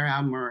 and Fire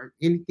album or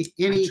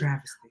anything,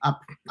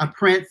 a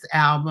Prince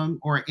album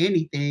or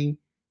anything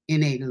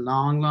in a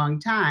long, long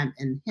time.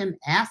 And him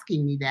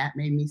asking me that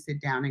made me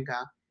sit down and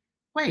go,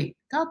 wait,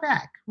 go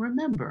back.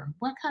 Remember,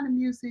 what kind of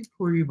music?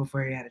 Who were you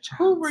before you had a child?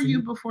 Who were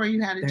you before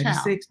you had a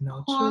 36,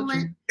 child? No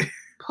children.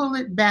 Pull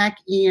it back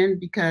in,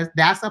 because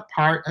that's a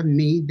part of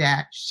me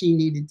that she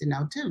needed to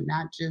know too,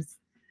 not just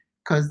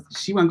because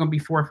she wasn't going to be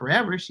 4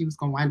 forever. She was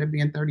going to wind up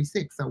being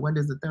 36. So what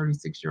does a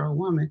 36-year-old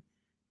woman,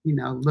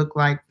 look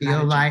like,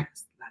 feel like?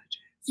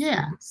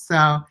 Yeah.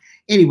 So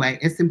anyway,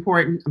 it's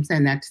important. I'm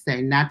saying that to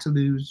say not to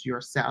lose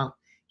yourself.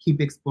 Keep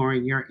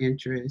exploring your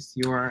interests,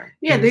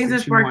 things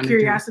that spark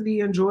curiosity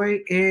and joy.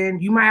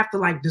 And you might have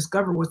to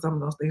discover what some of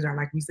those things are.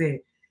 Like we said,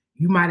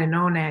 you might have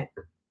known at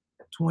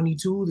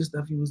 22 the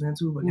stuff you was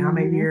into, but now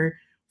maybe you're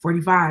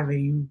 45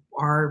 and you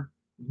are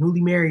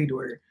newly married,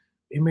 or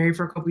been married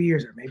for a couple of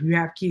years, or maybe you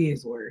have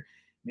kids, or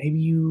maybe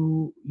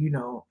you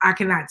I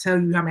cannot tell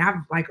you. I mean, I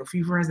have a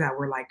few friends that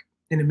were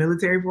in the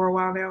military for a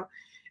while now,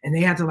 and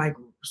they had to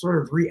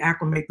sort of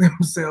reacclimate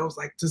themselves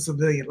to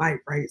civilian life,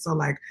 right? So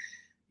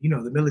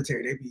the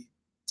military, they be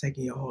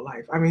taking your whole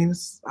life. I mean,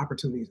 it's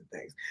opportunities and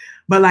things,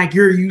 but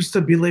you're used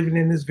to be living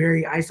in this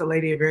very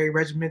isolated, very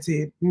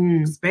regimented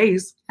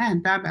space. I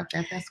hadn't thought about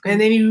that. That's good.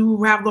 And then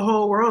you have the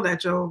whole world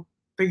at your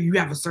figure. You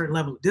have a certain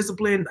level of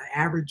discipline the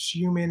average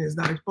human is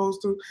not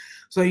exposed to,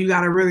 so you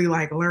got to really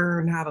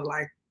learn how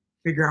to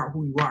figure out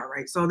who you are,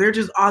 right? So they're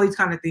just all these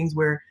kind of things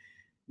where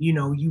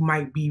you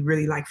might be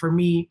really for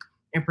me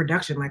in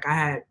production, I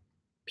had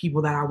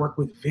people that I worked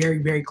with very,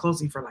 very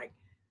closely for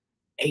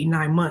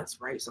 8-9 months,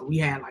 right? So we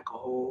had a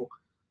whole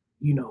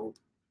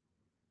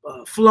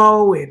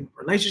flow and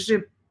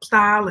relationship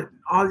style and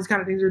all these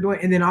kind of things they're doing,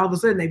 and then all of a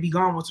sudden they'd be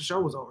gone once the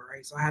show was over,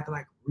 right? So I had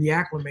to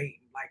reacclimate and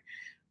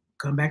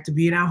come back to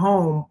being at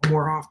home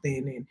more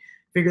often and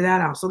figure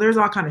that out. So there's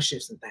all kind of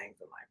shifts and things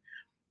in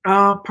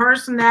life.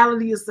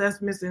 Personality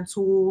assessments and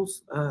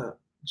tools,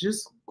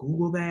 just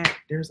Google that.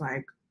 There's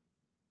a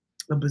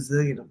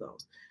bazillion of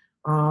those.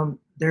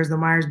 There's the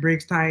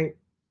Myers-Briggs type,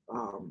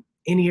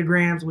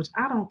 Enneagrams, which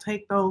I don't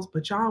take those,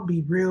 but y'all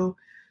be real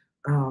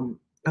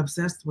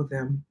obsessed with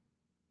them,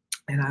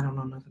 and I don't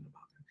know nothing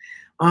about them.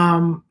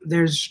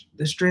 There's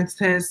the strength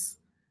test.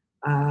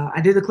 I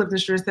did the Clifton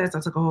strength test. I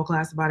took a whole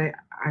class about it.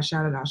 I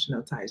shouted out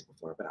Chanel Tice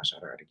before, but I'll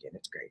shout her out again.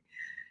 It's great.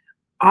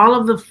 All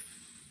of the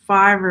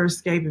 5 are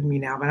escaping me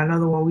now, but I know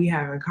the one we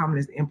have in common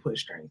is input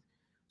strength.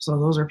 So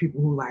those are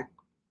people who like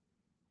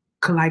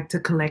to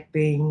collect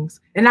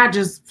things, and not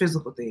just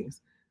physical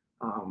things.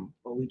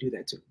 But we do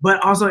that too.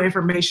 But also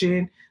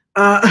information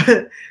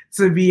to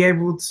be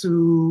able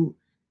to,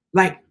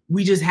 like,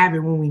 we just have it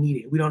when we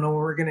need it. We don't know when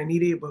we're gonna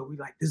need it, but we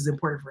like, this is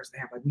important for us to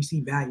have. Like, we see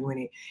value in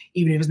it,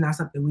 even if it's not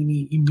something we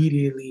need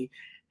immediately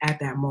at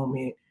that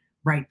moment,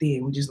 right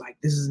then. We just like,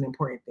 this is an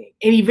important thing.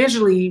 And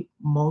eventually,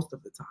 most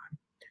of the time,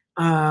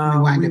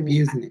 we wind up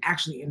using it.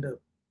 Actually end up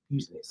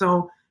using it.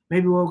 So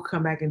maybe we'll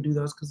come back and do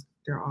those because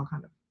they're all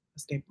kind of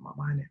escaping my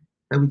mind now.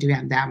 But we do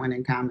have that one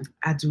in common.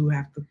 I do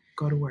have to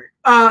go to work.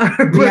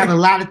 We have a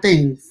lot of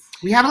things.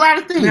 We have a lot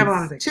of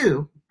things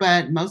too.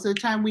 But most of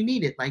the time we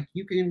need it. Like,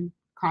 you can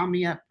call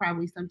me up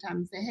probably sometime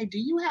and say, hey, do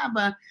you have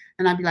a,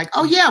 and I'd be like,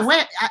 oh yeah,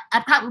 wait,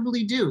 I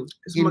probably do.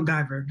 It's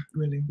MacGyver,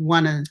 really.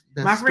 One of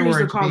the my friend used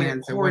to call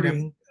it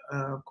hoarding,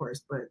 of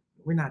course, but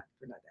we're not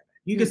that bad.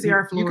 You can see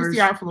our floors. You can see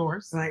our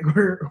floors. Like,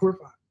 we're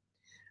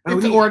fine.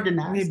 It's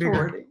organized.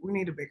 We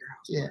need a bigger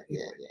house. Yeah.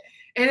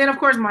 And then, of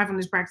course,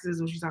 mindfulness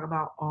practices, which we talk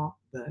about all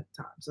the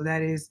time. So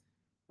that is,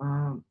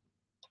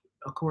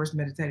 of course,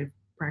 meditative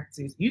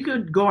practices. You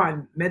could go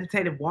on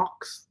meditative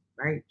walks,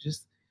 right?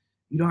 Just,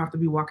 you don't have to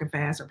be walking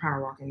fast or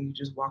power walking. You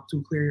just walk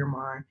to clear your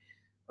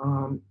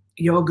mind.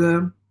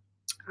 Yoga.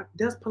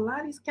 Does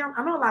Pilates count?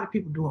 I know a lot of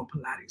people doing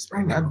Pilates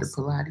right now. I love the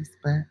Pilates,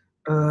 but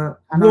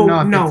I don't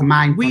know if it's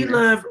mindfulness. We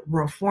love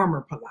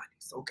reformer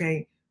Pilates,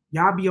 okay?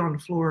 Y'all be on the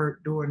floor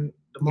doing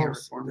the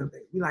most.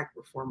 We like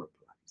reformer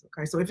Pilates,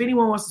 okay? So if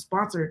anyone wants to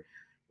sponsor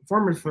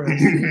reformers for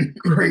us,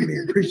 greatly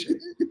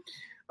appreciate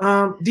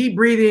it. Deep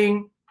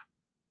breathing,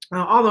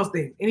 all those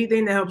things.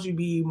 Anything that helps you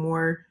be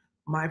more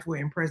mindful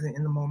and present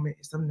in the moment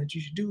is something that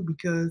you should do,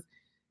 because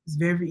it's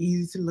very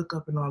easy to look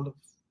up in all of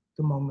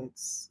the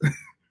moments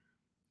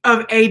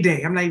of a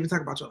day. I'm not even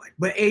talking about your life,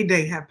 but a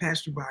day have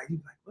passed you by. You're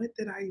like, what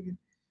did I even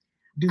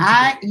do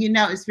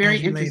today? It's very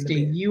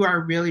interesting. You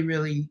are really,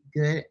 really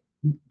good.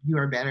 You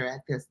are better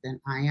at this than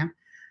I am.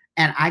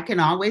 And I can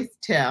always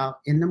tell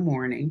in the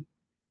morning,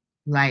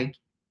 like,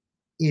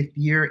 if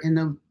you're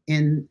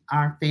in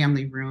our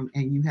family room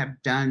and you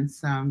have done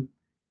some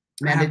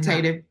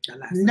meditative.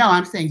 No,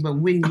 I'm saying, but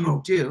when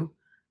you do,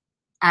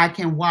 I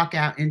can walk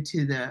out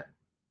into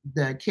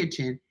the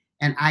kitchen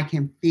and I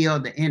can feel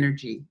the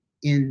energy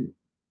in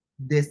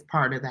this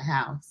part of the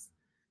house.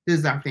 This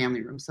is our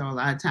family room. So a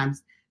lot of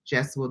times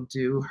Jess will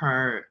do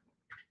her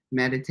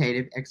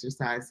meditative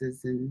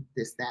exercises and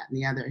this, that, and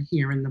the other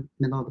here in the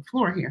middle of the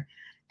floor here.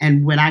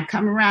 And when I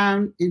come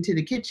around into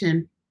the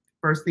kitchen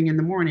first thing in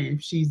the morning,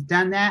 if she's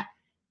done that,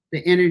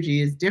 the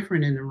energy is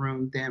different in the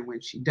room than when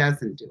she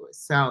doesn't do it.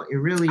 So it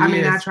really is. I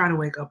mean, I try to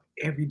wake up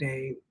every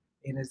day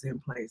in a Zen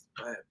place,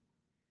 but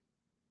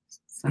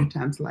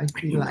sometimes life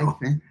be life.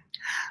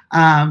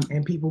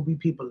 And people be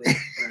people.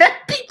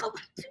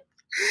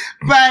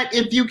 But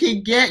if you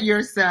can get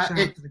yourself,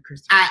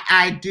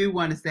 I do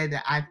want to say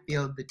that I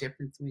feel the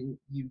difference when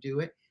you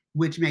do it,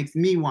 which makes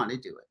me want to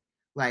do it.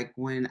 Like,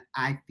 when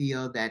I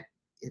feel that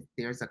if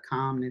there's a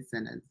calmness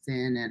and a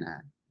zen and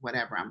a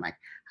whatever, I'm like,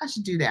 I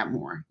should do that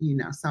more,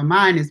 So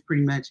mine is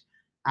pretty much,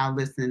 I'll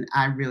listen.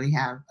 I really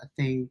have a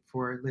thing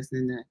for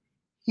listening to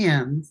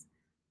hymns,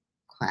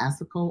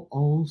 classical,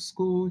 old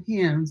school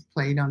hymns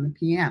played on the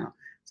piano.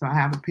 So I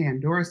have a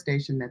Pandora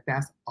station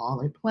that's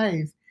all it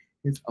plays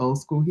is old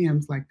school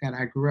hymns like that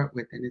I grew up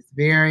with. And it's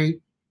very,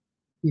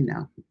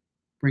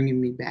 bringing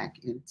me back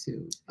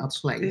into a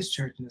place. It's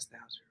church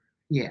nostalgia.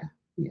 Yeah.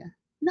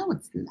 No,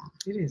 it's not.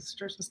 It is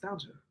church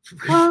nostalgia.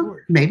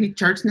 Maybe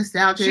church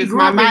nostalgia she is grew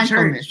my up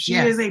mindfulness. In church. She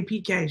is a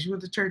PK. She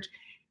went to church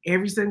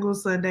every single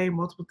Sunday,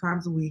 multiple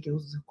times a week. It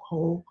was a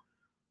whole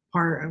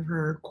part of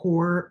her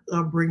core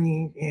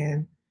upbringing.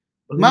 And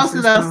most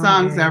of those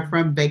songs are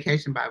from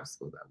Vacation Bible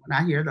School, though. When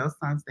I hear those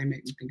songs, they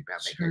make me think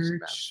about Vacation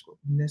Bible School.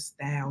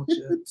 Nostalgia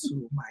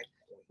to my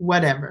point.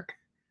 Whatever.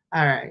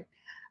 All right.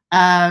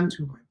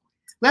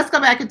 Let's go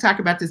back and talk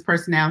about this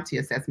personality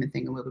assessment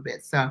thing a little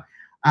bit. So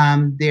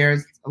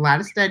there's a lot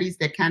of studies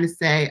that kind of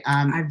say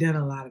I've done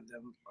a lot of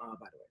them,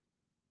 by the way.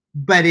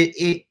 But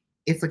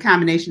it's a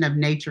combination of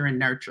nature and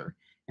nurture.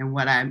 And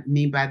what I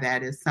mean by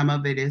that is some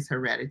of it is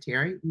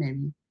hereditary,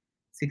 maybe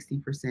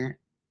 60%.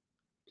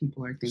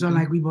 People are thinking. So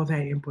like we both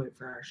had input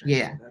for our show.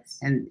 Yeah.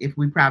 So and if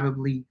we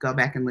probably go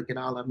back and look at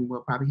all of them,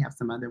 we'll probably have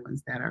some other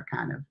ones that are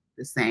kind of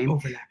the same.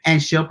 Overlap.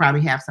 And she'll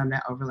probably have some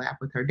that overlap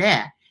with her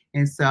dad.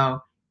 And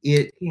so he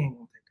ain't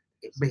gonna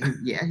take it.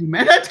 Yeah, he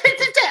might not take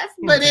the test.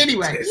 But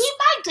anyway, he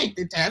might take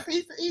the test.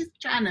 He's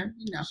trying to,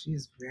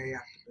 She's very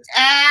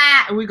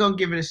optimistic. We're gonna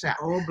give it a shot.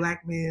 Old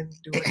black men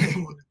do what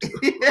they want to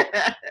do.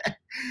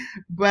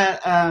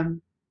 But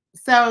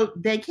so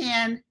they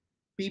can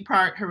be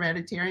part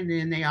hereditary, and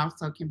then they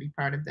also can be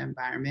part of the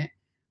environment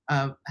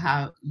of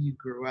how you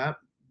grew up,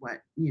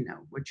 what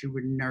you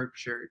were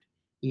nurtured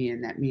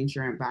in. That means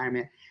your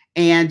environment.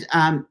 And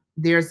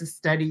there's a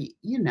study,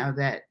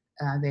 that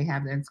they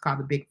have that's called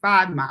the Big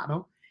Five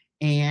model.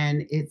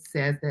 And it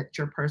says that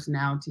your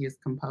personality is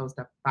composed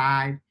of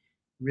 5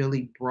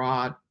 really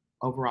broad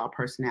overall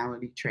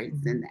personality traits.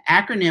 Mm-hmm. And the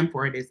acronym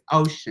for it is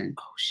OCEAN.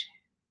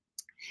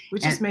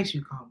 Which just makes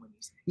you calm when you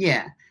say it.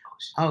 Yeah,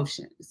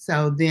 OCEAN.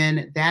 So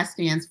then that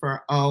stands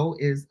for O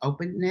is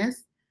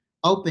openness.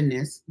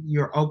 Openness,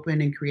 you're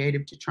open and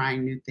creative to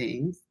trying new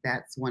things.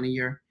 That's one of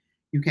you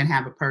can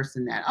have a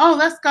person that,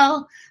 let's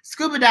go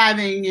scuba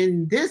diving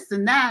and this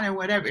and that and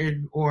whatever,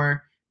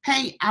 or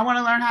paint. I want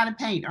to learn how to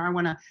paint, or I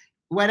want to,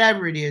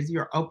 whatever it is,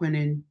 you're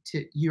open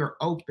to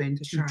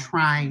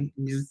trying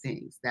new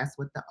things. That's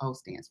what the O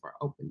stands for,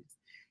 openness.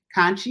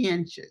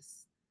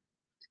 Conscientiousness.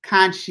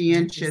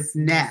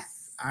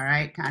 All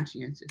right,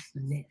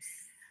 conscientiousness.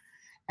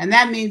 And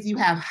that means you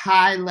have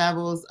high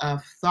levels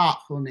of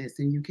thoughtfulness,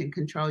 and you can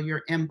control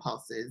your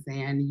impulses,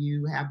 and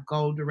you have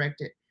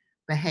goal-directed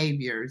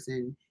behaviors,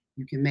 and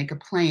you can make a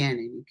plan,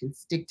 and you can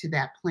stick to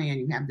that plan.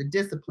 You have the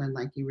discipline,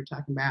 like you were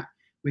talking about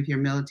with your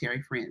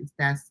military friends.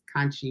 That's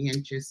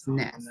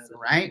conscientiousness,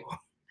 right?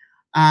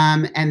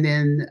 And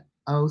then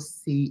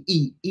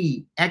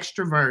OCE,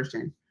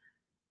 extroversion.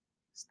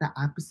 It's the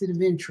opposite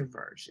of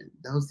introversion.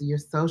 Those are your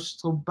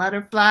social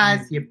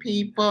butterflies, your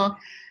people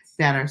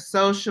that are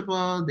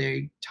sociable,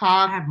 they're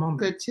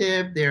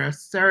talkative, they're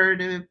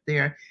assertive,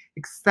 they're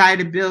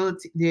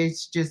excitability.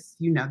 There's just,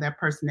 that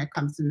person that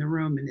comes in the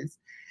room and it's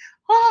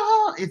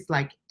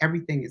like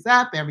everything is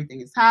up,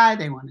 everything is high.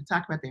 They want to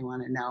talk about, they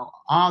want to know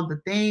all the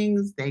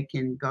things. They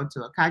can go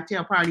to a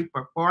cocktail party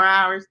for 4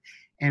 hours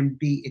and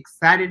be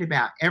excited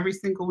about every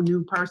single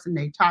new person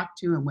they talk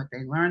to and what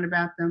they learn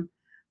about them.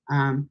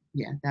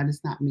 Yeah, that is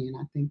not me. And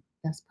I think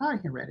that's probably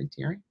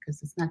hereditary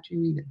because it's not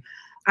you either.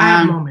 I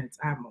have moments.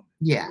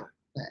 Yeah.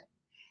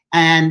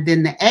 And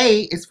then the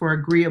A is for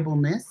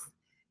agreeableness.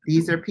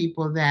 These are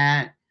people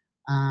that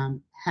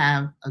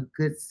have a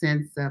good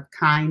sense of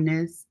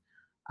kindness,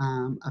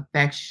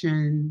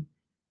 affection,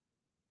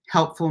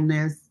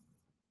 helpfulness,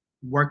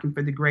 working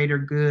for the greater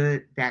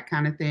good, that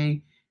kind of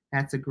thing.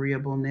 That's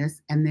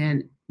agreeableness. And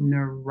then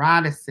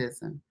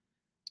neuroticism.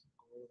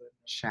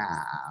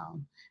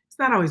 Child. It's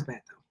not always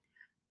bad, though.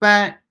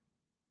 But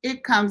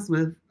it comes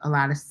with a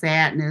lot of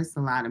sadness,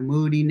 a lot of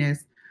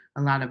moodiness,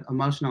 a lot of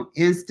emotional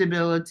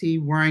instability,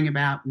 worrying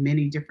about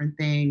many different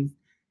things,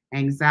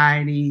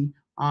 anxiety,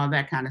 all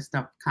that kind of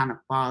stuff kind of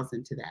falls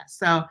into that.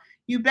 So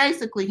you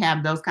basically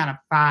have those kind of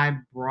 5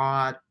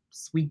 broad,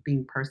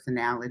 sweeping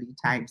personality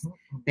types.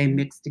 Mm-hmm. They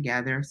mix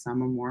together.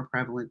 Some are more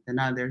prevalent than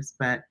others.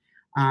 But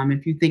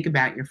if you think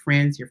about your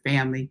friends, your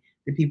family,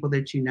 the people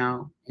that you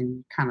know,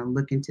 and kind of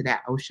look into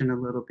that ocean a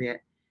little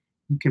bit,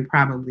 you can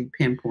probably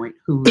pinpoint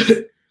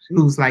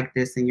who's like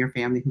this in your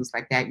family, who's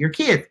like that. Your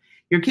kids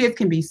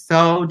can be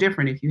so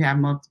different if you have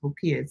multiple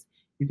kids.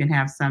 You can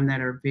have some that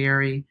are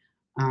very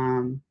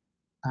open.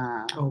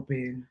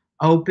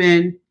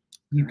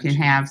 You can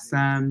have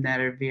some that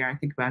are very, I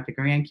think about the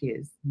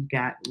grandkids. We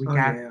got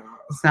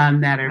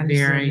some that are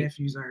very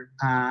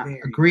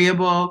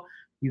agreeable.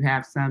 You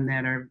have some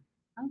that are,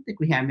 I don't think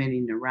we have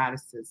any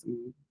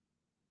neuroticism.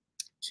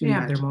 They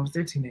have their moments.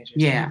 They're teenagers.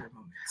 Yeah.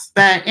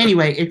 But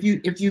anyway, if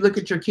you look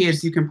at your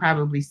kids, you can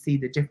probably see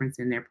the difference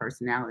in their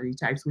personality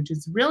types, which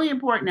is really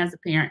important as a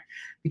parent,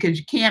 because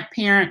you can't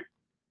parent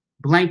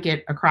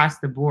blanket across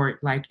the board.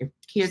 Like if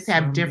kids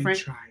have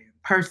different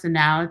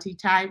personality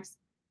types,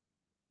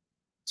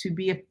 to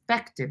be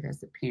effective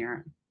as a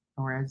parent,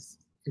 or as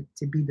to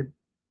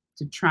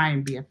try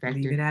and be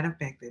effective. Leave it at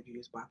effective. You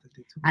was about to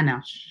do too much. I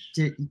know.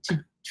 To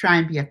try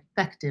and be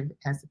effective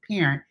as a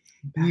parent,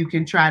 you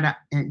can try to,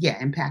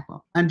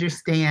 impactful.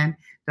 Understand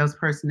those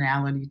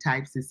personality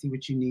types and see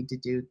what you need to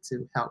do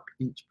to help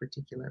each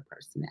particular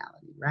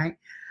personality, right?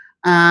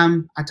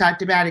 I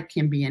talked about it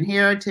can be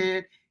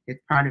inherited.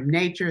 It's part of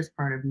nature. It's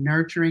part of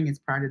nurturing. It's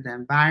part of the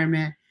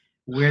environment,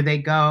 where they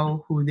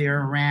go, who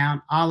they're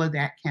around. All of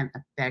that can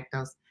affect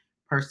those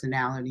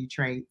personality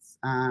traits.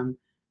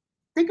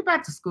 Think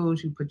about the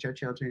schools you put your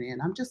children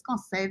in. I'm just going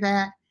to say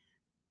that.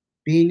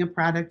 Being a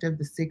product of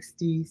the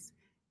 60s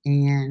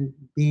and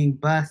being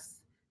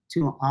bused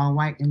to an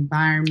all-white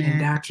environment.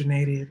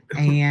 Indoctrinated.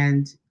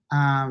 And,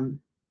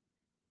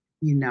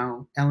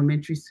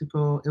 elementary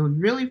school. It was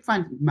really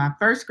fun. My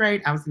first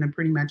grade, I was in a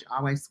pretty much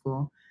all-white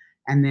school.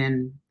 And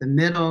then the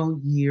middle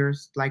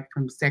years, like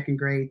from 2nd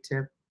grade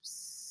to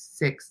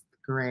 6th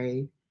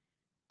grade,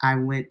 I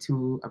went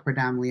to a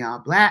predominantly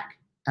all-black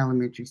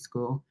elementary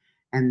school.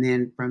 And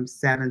then from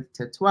 7th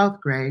to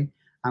 12th grade,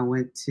 I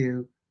went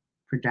to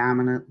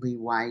predominantly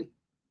white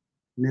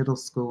middle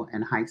school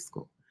and high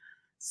school.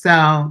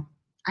 So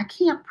I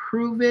can't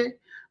prove it,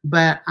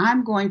 but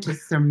I'm going to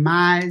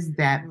surmise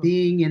that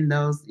being in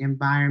those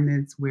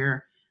environments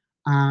where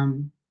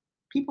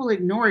people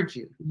ignored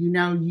you,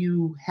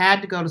 you had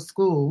to go to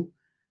school.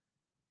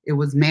 It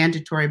was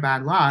mandatory by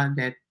law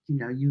that,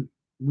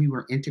 we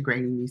were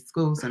integrating these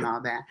schools and all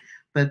that.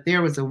 But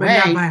there was a way.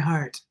 Not by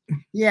heart.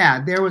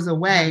 Yeah, there was a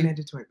way. Not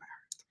mandatory by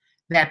heart.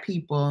 That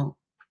people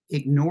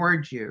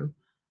ignored you.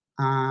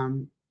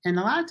 And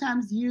a lot of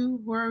times you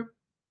were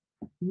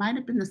might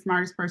have been the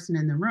smartest person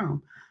in the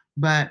room,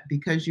 but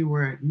because you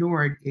were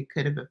ignored, it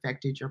could have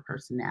affected your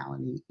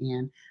personality.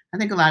 And I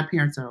think a lot of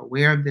parents are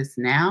aware of this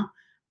now,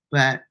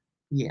 but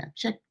yeah,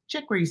 check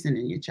where you're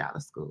sending your child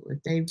to school.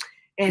 If they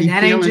and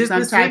that ain't just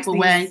some the type 60s. of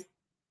way,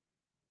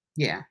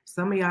 yeah.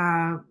 Some of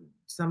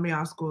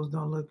y'all schools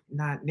don't look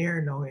not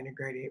near no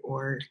integrated,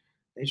 or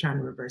they trying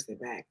to reverse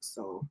it back.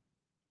 So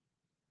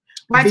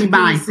white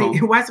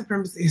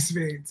supremacy is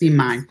very intense. Be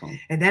mindful.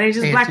 And that ain't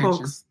just Black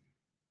attention. folks.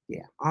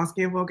 Yeah. All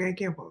skin folk ain't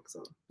kin folk.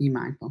 So be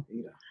mindful.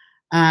 You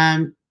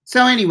know.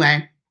 So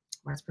anyway,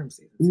 white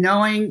supremacy.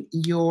 Knowing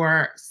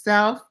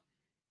yourself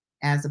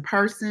as a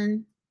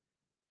person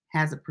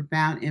has a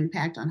profound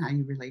impact on how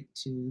you relate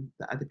to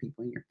the other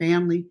people in your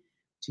family,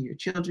 to your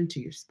children,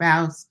 to your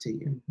spouse, to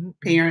your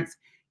parents.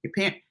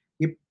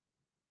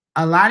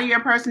 A lot of your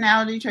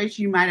personality traits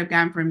you might have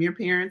gotten from your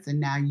parents, and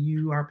now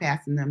you are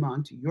passing them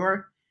on to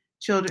your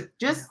children.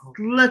 Just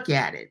look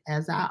at it.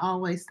 As I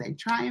always say,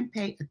 try and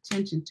pay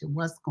attention to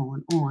what's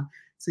going on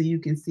so you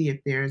can see if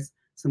there's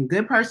some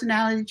good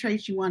personality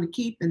traits you want to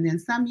keep, and then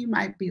some you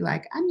might be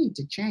like, I need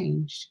to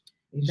change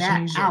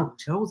that out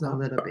a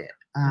little bit.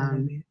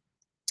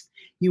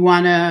 You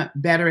want to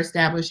better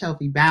establish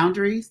healthy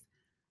boundaries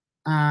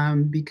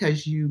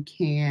because you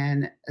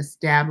can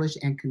establish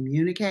and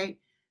communicate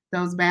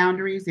those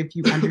boundaries if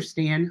you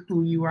understand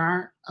who you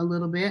are a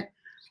little bit.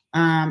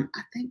 I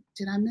think,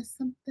 did I miss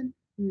something?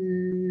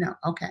 No.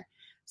 Okay.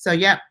 So,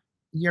 yep,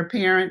 your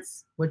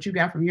parents, what you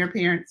got from your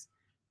parents,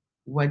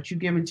 what you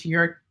given to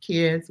your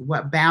kids,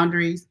 what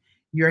boundaries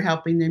you're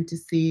helping them to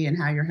see and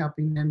how you're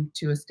helping them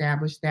to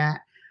establish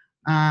that.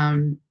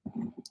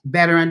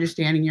 Better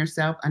understanding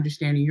yourself,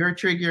 understanding your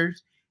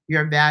triggers,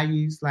 your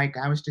values. Like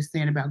I was just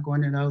saying about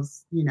going to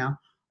those,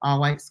 all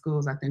white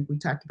schools. I think we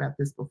talked about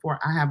this before.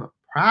 I have a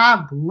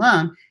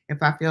problem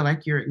if I feel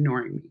like you're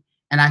ignoring me.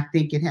 And I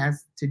think it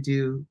has to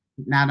do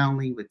not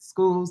only with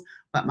schools,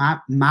 but my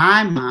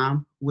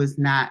mom was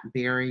not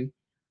very,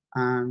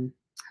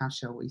 how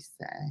shall we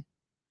say,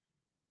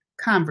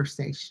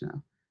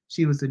 conversational.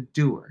 She was a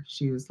doer.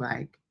 She was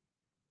like,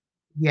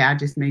 yeah, I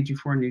just made you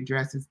 4 new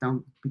dresses.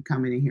 Don't be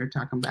coming in here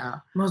talking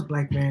about. Most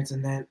Black parents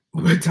in that.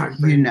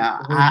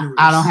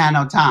 I don't have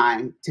no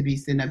time to be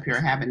sitting up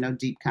here having no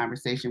deep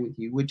conversation with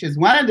you, which is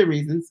one of the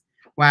reasons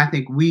why I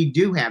think we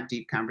do have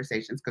deep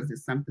conversations, because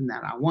it's something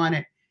that I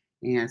wanted.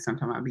 And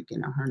sometimes I'll be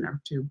getting on her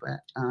nerve too.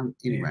 But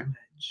anyway,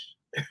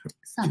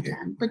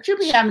 sometimes. But you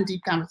be having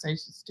deep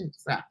conversations too.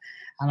 So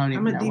I don't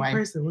even know. I'm a deep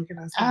person. What can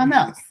I say? I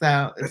know.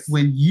 So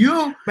when you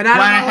want to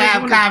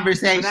have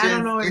conversations,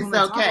 it's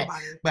okay.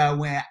 But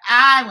when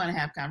I want to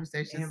have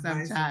conversations,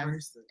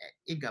 sometimes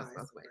it goes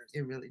both ways.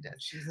 It really does.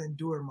 She's in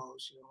doer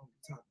mode. She don't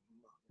talk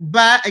about.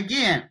 But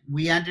again,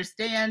 we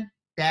understand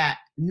that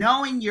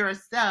knowing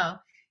yourself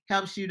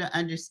helps you to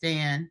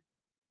understand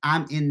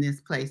I'm in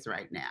this place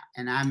right now,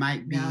 and I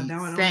might be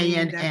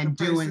saying and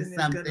doing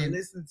something.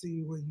 Listen to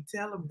you when you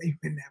tell them they're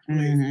in that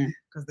place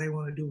because they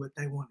want to do what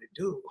they want to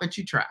do. But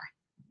you try.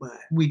 But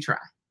we try.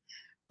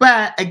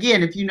 But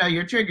again, if you know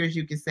your triggers,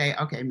 you can say,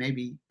 okay,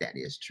 maybe that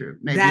is true.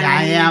 Maybe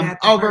I am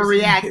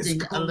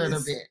overreacting a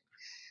little bit.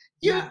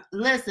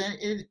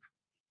 Listen.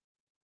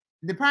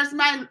 The person,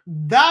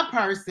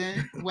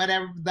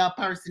 whatever the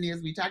person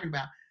is we're talking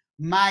about,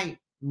 might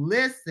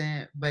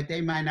listen, but they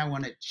might not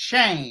want to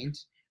change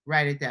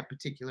right at that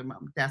particular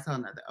moment. That's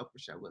another Oprah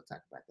show. We'll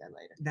talk about that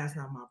later. That's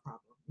not my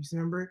problem. You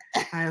remember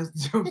how your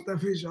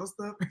stuff is your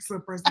stuff? If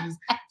some person is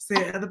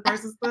saying other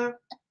person's stuff,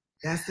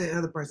 that's the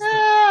other person's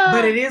stuff.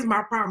 But it is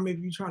my problem if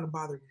you're trying to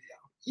bother me,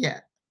 though. Yeah.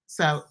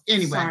 So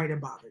anyway. Sorry to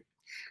bother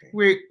you.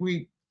 Okay.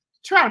 We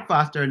try to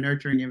foster a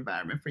nurturing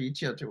environment for your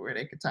children where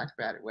they can talk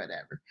about it,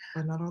 whatever.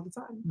 But not all the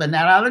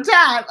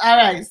time. All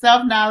right.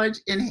 Self-knowledge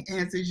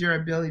enhances your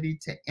ability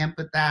to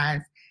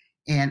empathize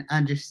and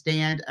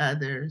understand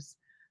others.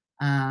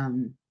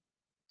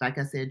 Like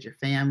I said, your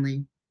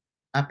family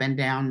up and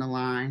down the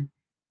line,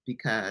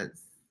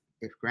 because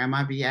if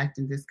grandma be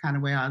acting this kind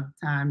of way all the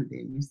time,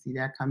 then you see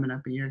that coming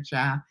up in your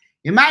child.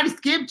 It might have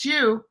skipped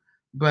you,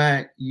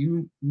 but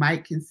you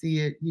can see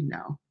it,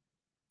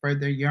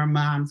 further your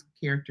mom's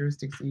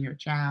characteristics in your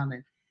child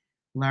and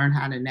learn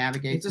how to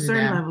navigate. It's a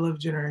certain level of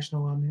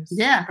generational wellness.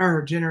 Yeah.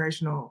 Or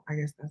generational, I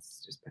guess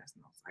that's just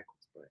passing on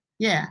cycles, but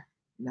yeah,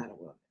 not a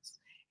wellness.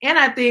 And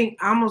I think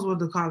I almost want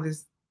to call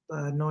this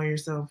knowing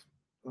yourself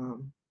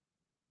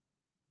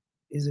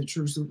is a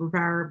true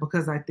superpower,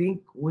 because I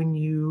think when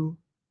you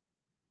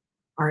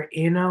are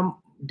in a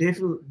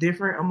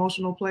different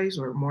emotional place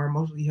or more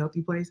emotionally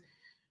healthy place,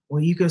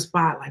 when you can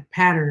spot like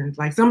patterns,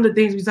 like some of the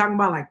things we're talking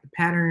about, like the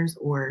patterns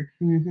or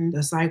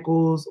the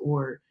cycles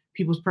or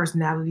people's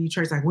personality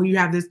traits, like when you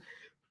have this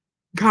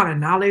kind of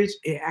knowledge,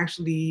 it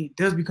actually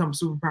does become a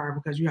superpower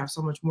because you have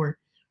so much more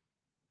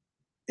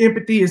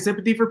empathy and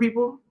sympathy for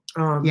people.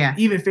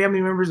 Even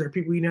family members or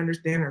people you didn't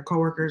understand, or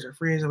coworkers or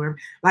friends or whatever.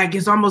 Like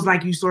it's almost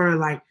like you sort of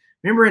like,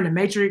 remember in the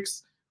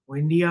Matrix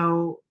when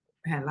Neo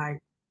had like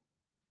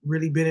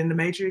really been in the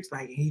Matrix,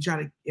 like he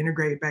tried to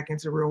integrate it back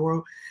into the real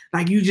world.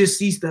 Like you just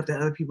see stuff that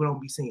other people don't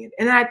be seeing.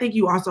 And I think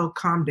you also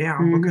calm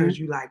down because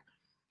you like,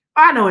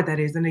 I know what that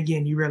is. And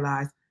again, you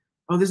realize,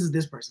 oh, this is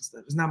this person's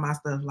stuff. It's not my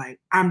stuff. Like,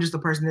 I'm just a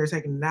person they're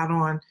taking it out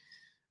on.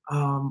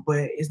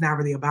 But it's not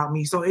really about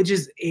me. So it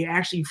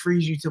actually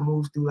frees you to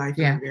move through life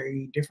in a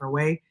very different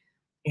way.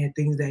 And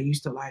things that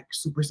used to like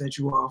super set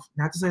you off.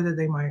 Not to say that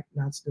they might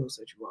not still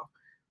set you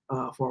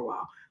off for a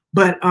while.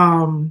 But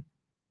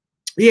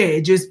yeah,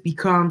 it just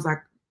becomes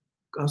like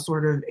a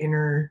sort of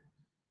inner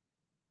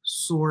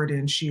sword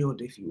and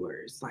shield, if you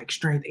were. It's like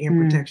strength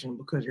and protection,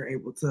 because you're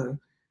able to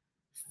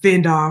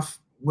fend off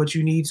what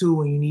you need to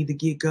when you need to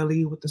get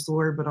gully with the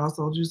sword, but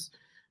also just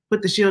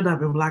put the shield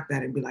up and block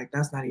that and be like,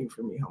 that's not even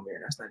for me, homie.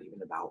 That's not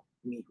even about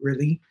me,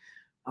 really.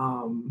 I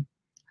don't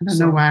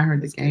know why I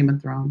heard the Game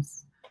of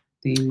Thrones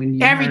theme when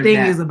you everything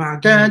is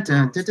about Game of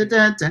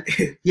Thrones.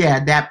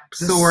 Yeah, that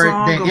sword,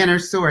 the inner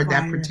sword,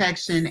 that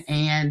protection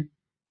and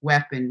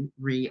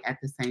weaponry at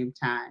the same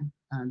time,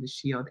 the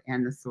shield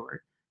and the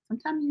sword.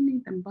 Sometimes you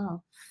need them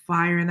both.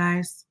 Fire and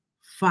ice,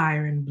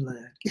 fire and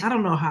blood. I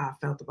don't know how I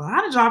felt about it.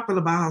 How did y'all feel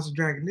about House of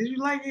Dragon? Did you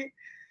like it?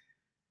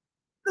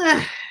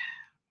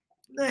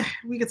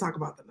 We can talk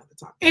about that another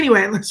time.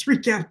 Anyway, let's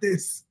recap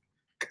this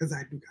because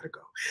I do gotta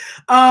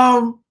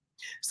go.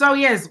 So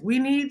yes, we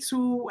need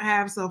to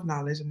have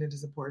self-knowledge, and it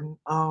is important.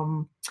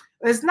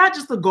 It's not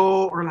just a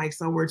goal or like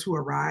somewhere to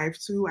arrive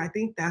to. I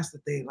think that's the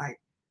thing. Like,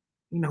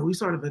 you know, we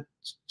sort of a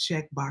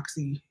check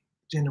boxy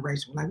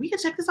generation. Like, we can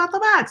check this off the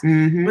box,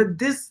 but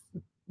this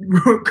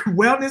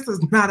wellness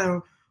is not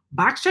a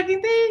box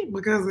checking thing,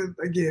 because it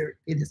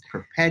is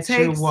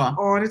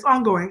perpetual. It's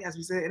ongoing, as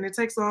we said, and it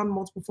takes on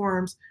multiple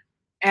forms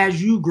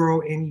as you grow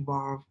and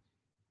evolve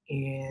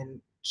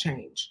and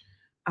change.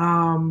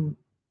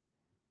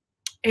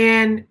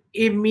 And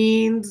it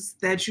means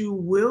that you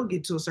will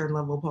get to a certain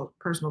level of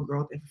personal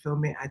growth and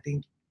fulfillment, I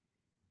think,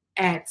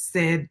 at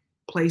said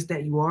place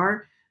that you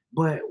are.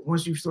 But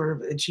once you've sort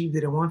of achieved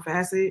it in one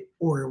facet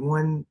or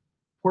one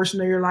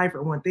portion of your life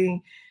or one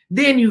thing,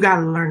 then you got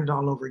to learn it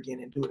all over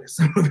again and do it in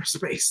some other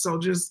space. So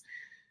just,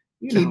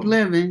 keep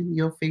living.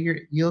 You'll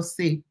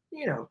see.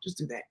 Just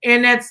do that.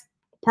 And that's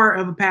part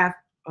of a path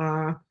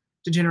to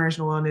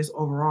generational wellness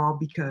overall,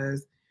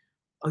 because,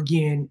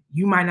 again,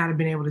 you might not have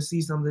been able to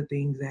see some of the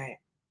things at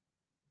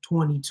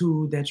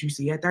 22 that you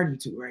see at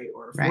 32, right?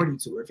 Or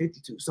 42 or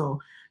 52. So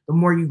the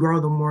more you grow,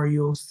 the more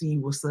you'll see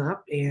what's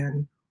up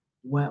and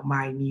what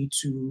might need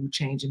to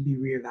change and be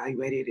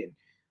reevaluated, and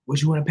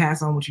what you want to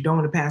pass on, what you don't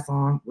want to pass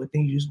on, what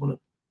things you just want to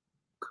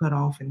cut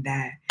off and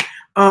die.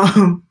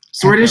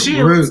 Sword and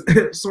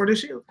shield. Sword and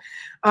shield.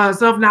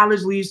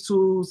 Self-knowledge leads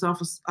to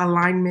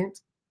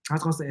self-alignment. I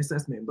was going to say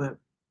assessment, but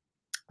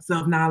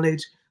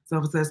self-knowledge,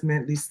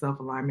 self-assessment leads to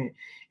self-alignment.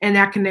 And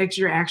that connects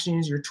your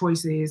actions, your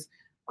choices,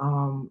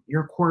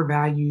 your core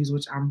values,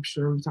 which I'm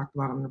sure we talked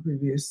about on the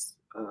previous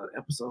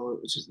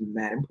episode, which is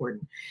that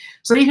important.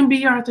 So you can be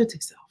your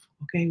authentic self,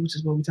 okay? Which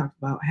is what we talked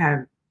about.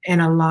 Have and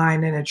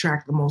align and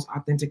attract the most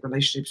authentic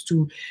relationships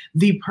to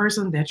the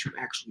person that you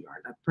actually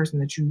are, not the person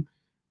that you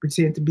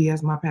pretend to be,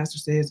 as my pastor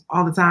says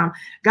all the time.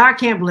 God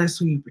can't bless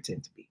who you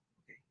pretend to be.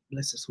 Okay?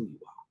 Blesses who you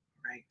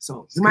are, right?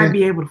 So you might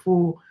be able to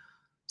fool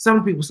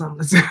some people some of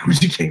the time,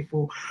 but you can't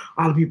fool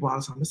all the people all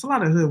the time. It's a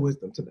lot of hood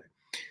wisdom today.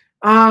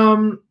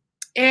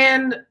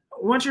 And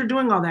once you're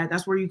doing all that,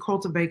 that's where you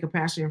cultivate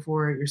compassion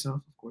for yourself,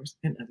 of course,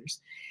 and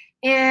others.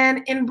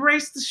 And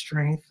embrace the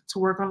strength to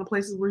work on the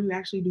places where you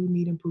actually do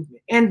need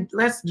improvement. And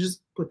let's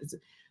just put this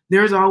in.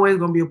 There's always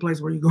going to be a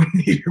place where you're going to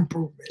need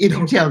improvement. If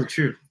you tell the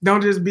truth.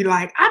 Don't just be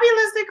like,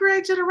 idealistic,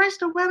 create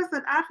generational wellness.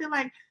 And I feel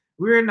like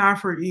we're not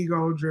for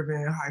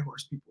ego-driven, high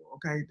horse people,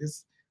 okay?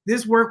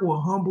 This work will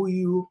humble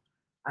you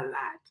a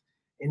lot,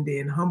 and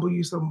then humble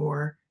you some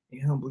more,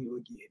 and humble you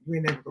again. You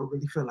ain't never going to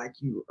really feel like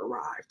you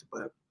arrived,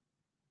 but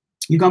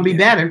you're going to be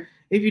better.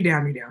 If you're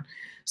down, you're down.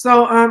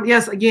 So,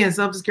 yes, again,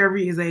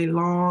 self-discovery is a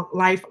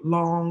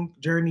lifelong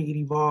journey. It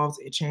evolves,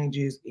 it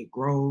changes, it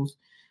grows.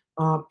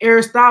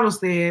 Aristotle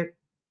said,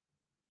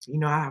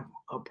 I have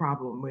a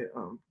problem with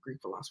Greek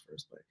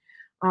philosophers, but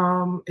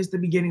it's the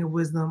beginning of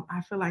wisdom.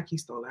 I feel like he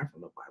stole that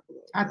from the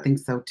Bible. I think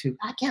so, too.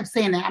 I kept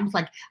saying that. I was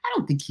like, I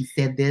don't think he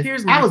said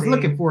this. I was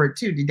looking for it,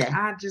 too, today.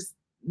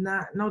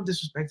 No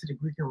disrespect to the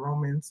Greek and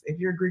Romans. If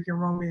you're Greek and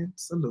Roman,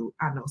 salute.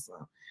 I know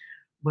some.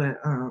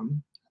 But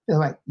feel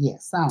like,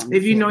 yes,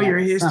 if you know your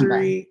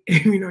history,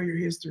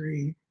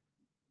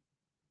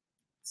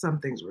 some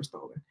things were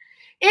stolen.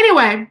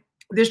 Anyway,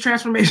 this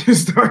transformation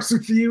starts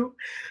with you.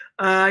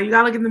 You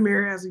gotta look in the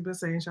mirror, as we've been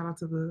saying. Shout out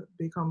to the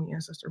big homie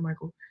ancestor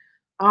Michael.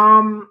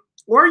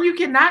 Or you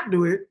cannot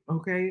do it,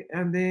 okay?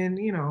 And then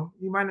you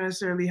might not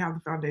necessarily have the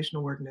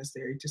foundational work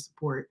necessary to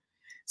support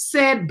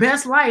said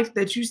best life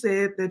that you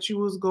said that you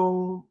was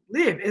gonna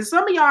live. And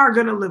some of y'all are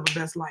gonna live a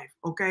best life,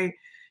 okay?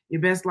 Your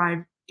best life,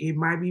 it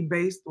might be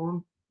based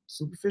on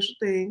superficial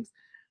things,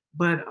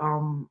 but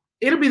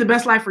it'll be the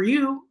best life for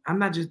you. I'm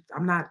not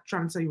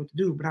trying to tell you what to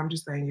do, but I'm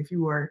just saying, if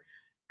you are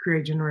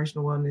create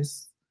generational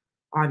wellness,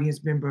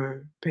 audience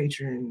member,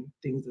 patron,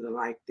 things of the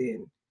like,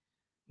 then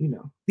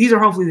these are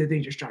hopefully the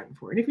things you're striving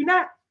for. And if you're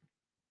not,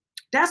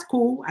 that's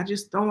cool. I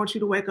just don't want you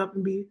to wake up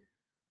and be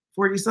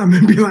 40 something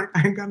and be like,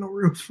 I ain't got no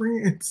real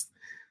friends.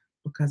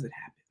 because it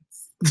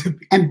happens.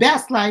 And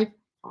best life,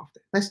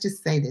 Often. let's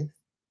just say this,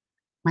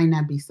 might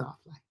not be soft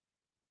life.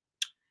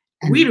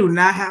 And we do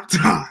not have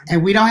time.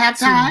 And we don't have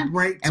time.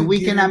 And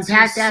we can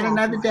unpack that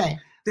another life. day.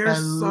 There's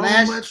so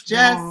much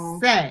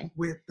just say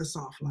with the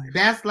soft life.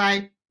 Best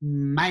life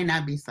might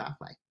not be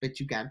soft life, but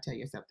you got to tell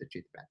yourself the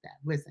truth about that.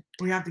 Listen.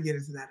 We have to get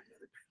into that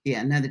another day.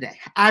 Yeah, another day.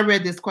 I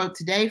read this quote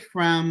today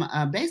from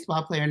a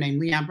baseball player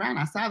named Leon Brown.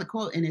 I saw the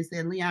quote and it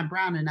said Leon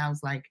Brown, and I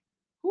was like,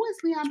 who is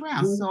Leon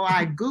Brown? So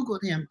I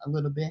Googled him a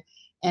little bit,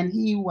 and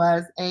he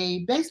was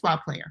a baseball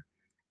player.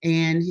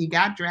 And he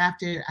got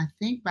drafted, I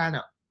think, by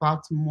the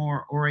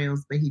Baltimore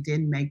Orioles, but he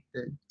didn't make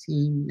the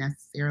team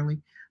necessarily.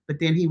 But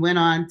then he went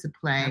on to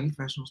play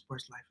professional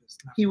sports life.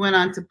 He went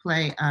on to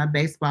play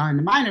baseball in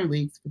the minor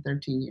leagues for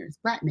 13 years.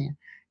 Black man.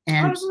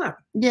 And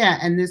yeah,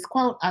 and this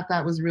quote I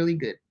thought was really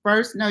good.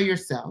 First, know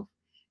yourself.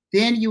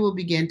 Then you will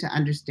begin to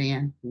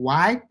understand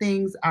why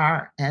things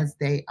are as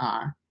they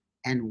are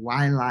and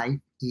why life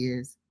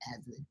is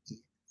as it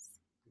is.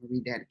 I'll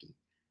read that again.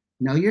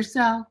 Know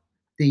yourself.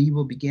 Then you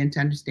will begin to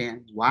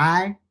understand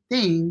why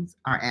things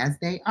are as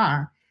they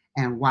are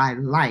and why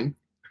life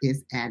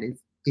is as it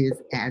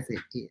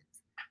is.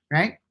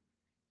 Right?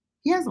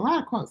 He has a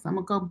lot of quotes. I'm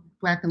gonna go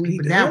back and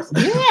leave it down.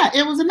 Yeah,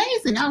 it was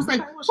amazing. I was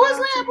like, who's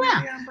Leon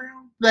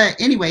Brown? But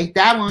anyway,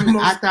 that one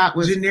I thought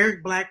was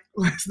generic black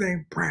last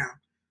name Brown.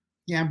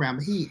 Yeah, Brown.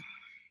 But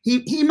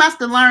he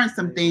must have learned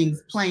some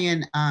things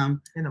playing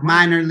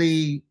minor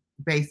league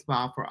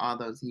baseball for all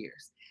those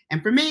years.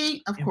 And for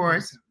me, of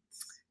course,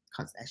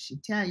 because as she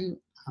tell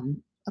you,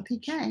 I'm a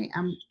PK.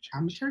 I'm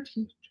a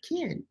churchy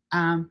kid.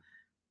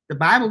 The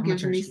Bible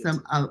gives me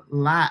a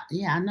lot.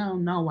 Yeah, I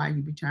don't know why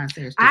you be trying to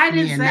say it's just I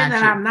didn't me say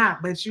that you. I'm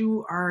not, but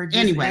you are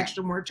just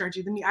extra more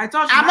churchy than me. I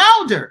told you I'm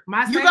older.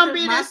 You're gonna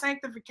be my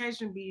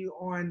sanctification be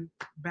on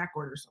back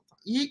order sometimes.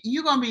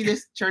 You're gonna be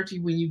this churchy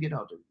when you get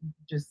older.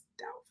 Just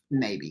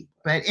maybe.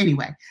 But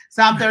anyway,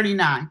 Psalm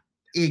 39,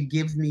 it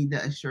gives me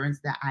the assurance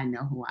that I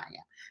know who I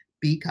am.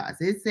 Because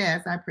it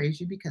says, I praise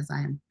you because I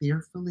am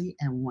fearfully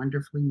and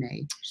wonderfully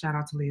made. Shout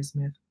out to Leah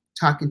Smith.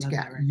 Talking to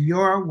God. Right.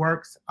 Your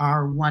works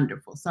are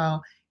wonderful.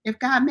 So if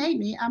God made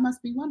me, I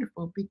must be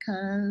wonderful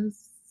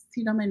because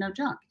he don't make no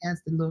junk, as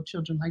the little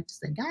children like to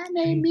say. God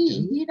made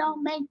me. He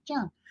don't make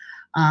junk.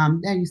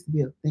 That used to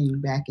be a thing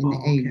back in the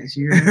 80s.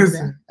 You remember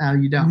that? Oh,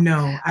 you don't?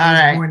 No,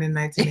 I was born in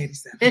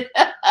 1987.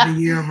 The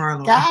year of our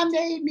Lord. God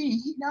made me.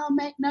 He don't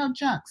make no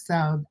junk.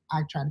 So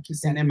I try to keep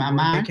that in my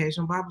mind.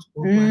 Vacation Bible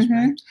School.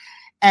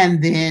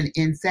 And then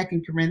in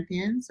 2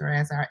 Corinthians, or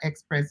as our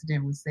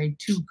ex-president would say,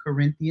 2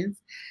 Corinthians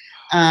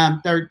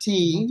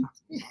 13.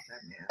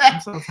 I'm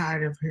so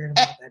tired of hearing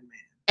about that man.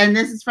 And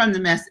this is from the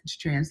Message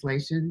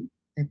translation.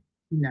 If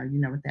you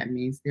know what that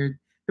means. The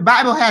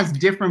Bible has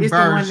different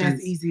versions. It's the one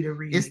that's easy to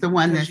read. It's the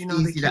one that's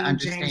easy to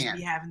understand. James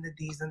be having the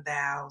D's and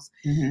thous.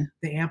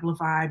 The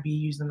Amplified be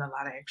using a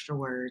lot of extra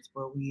words,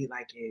 but we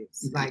like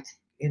it's like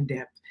in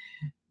depth.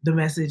 The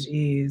Message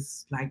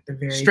is like the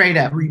very straight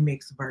up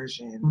remix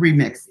version.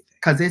 Remix.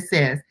 Because it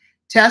says,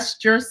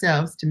 test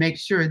yourselves to make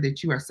sure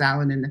that you are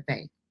solid in the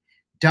faith.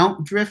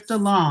 Don't drift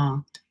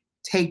along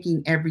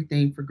taking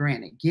everything for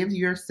granted. Give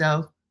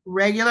yourself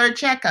regular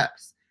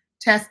checkups.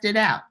 Test it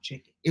out. Check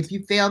it. If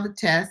you fail the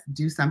test,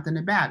 do something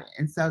about it.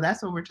 And so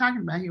that's what we're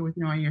talking about here with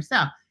knowing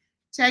yourself.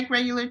 Take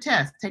regular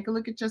tests. Take a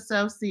look at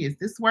yourself. See, is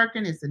this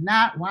working? Is it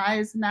not? Why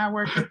is it not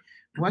working?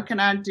 What can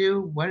I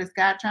do? What is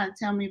God trying to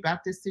tell me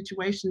about this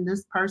situation,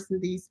 this person,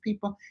 these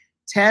people?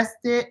 Test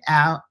it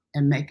out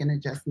and make an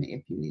adjustment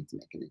if you need to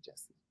make an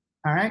adjustment.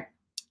 All right?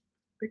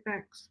 Big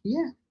facts.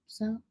 Yeah.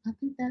 So I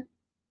think that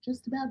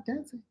just about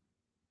does it.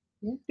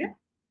 Yeah.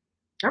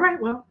 All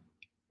right. Well,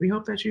 we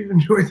hope that you've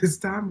enjoyed this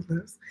time with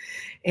us.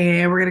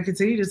 And we're going to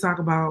continue to talk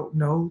about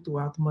no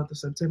throughout the month of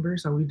September.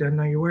 So we've done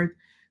Know Your Worth.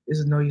 This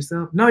is Know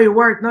Yourself. Know Your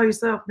Worth. Know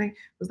Yourself.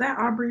 Was that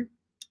Aubrey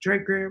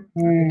Drake Graham?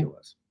 I think it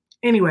was.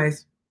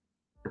 Anyways,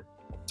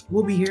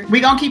 we'll be here.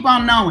 We're going to keep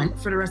on knowing.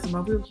 For the rest of the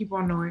month, we'll keep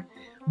on knowing.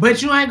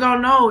 But you ain't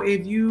going to know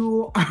if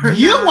you are.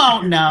 You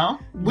won't know.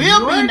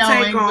 We'll be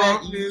knowing,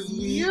 but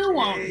you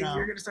won't know.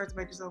 You're going to start to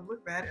make yourself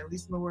look bad, at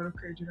least in the world of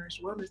Create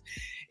Generation Wellness.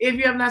 If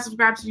you have not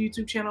subscribed to the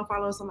YouTube channel,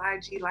 follow us on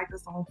IG, like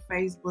us on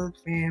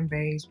Facebook fan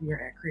base. We are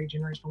at Create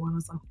Generation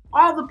Wellness on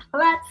all the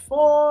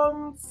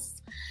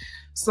platforms.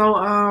 So,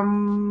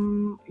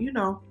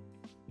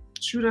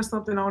 shoot us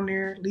something on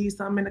there. Leave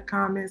something in the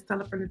comments. Tell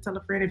a friend and tell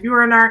a friend. If you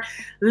are in our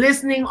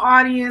listening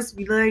audience,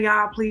 we love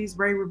y'all. Please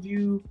rate,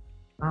 review,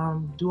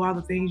 do all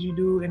the things you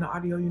do in the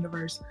audio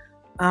universe.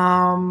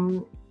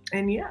 And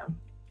yeah,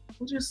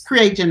 we'll just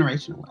create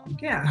generational wealth.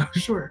 Yeah,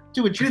 sure.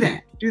 Do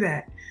that. Do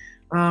that.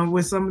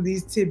 With some of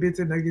these tidbits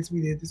and nuggets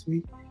we did this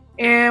week.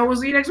 And we'll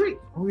see you next week.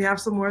 We have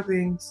some more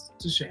things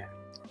to share.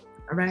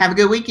 All right. Have a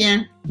good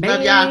weekend. Bye.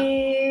 Love y'all.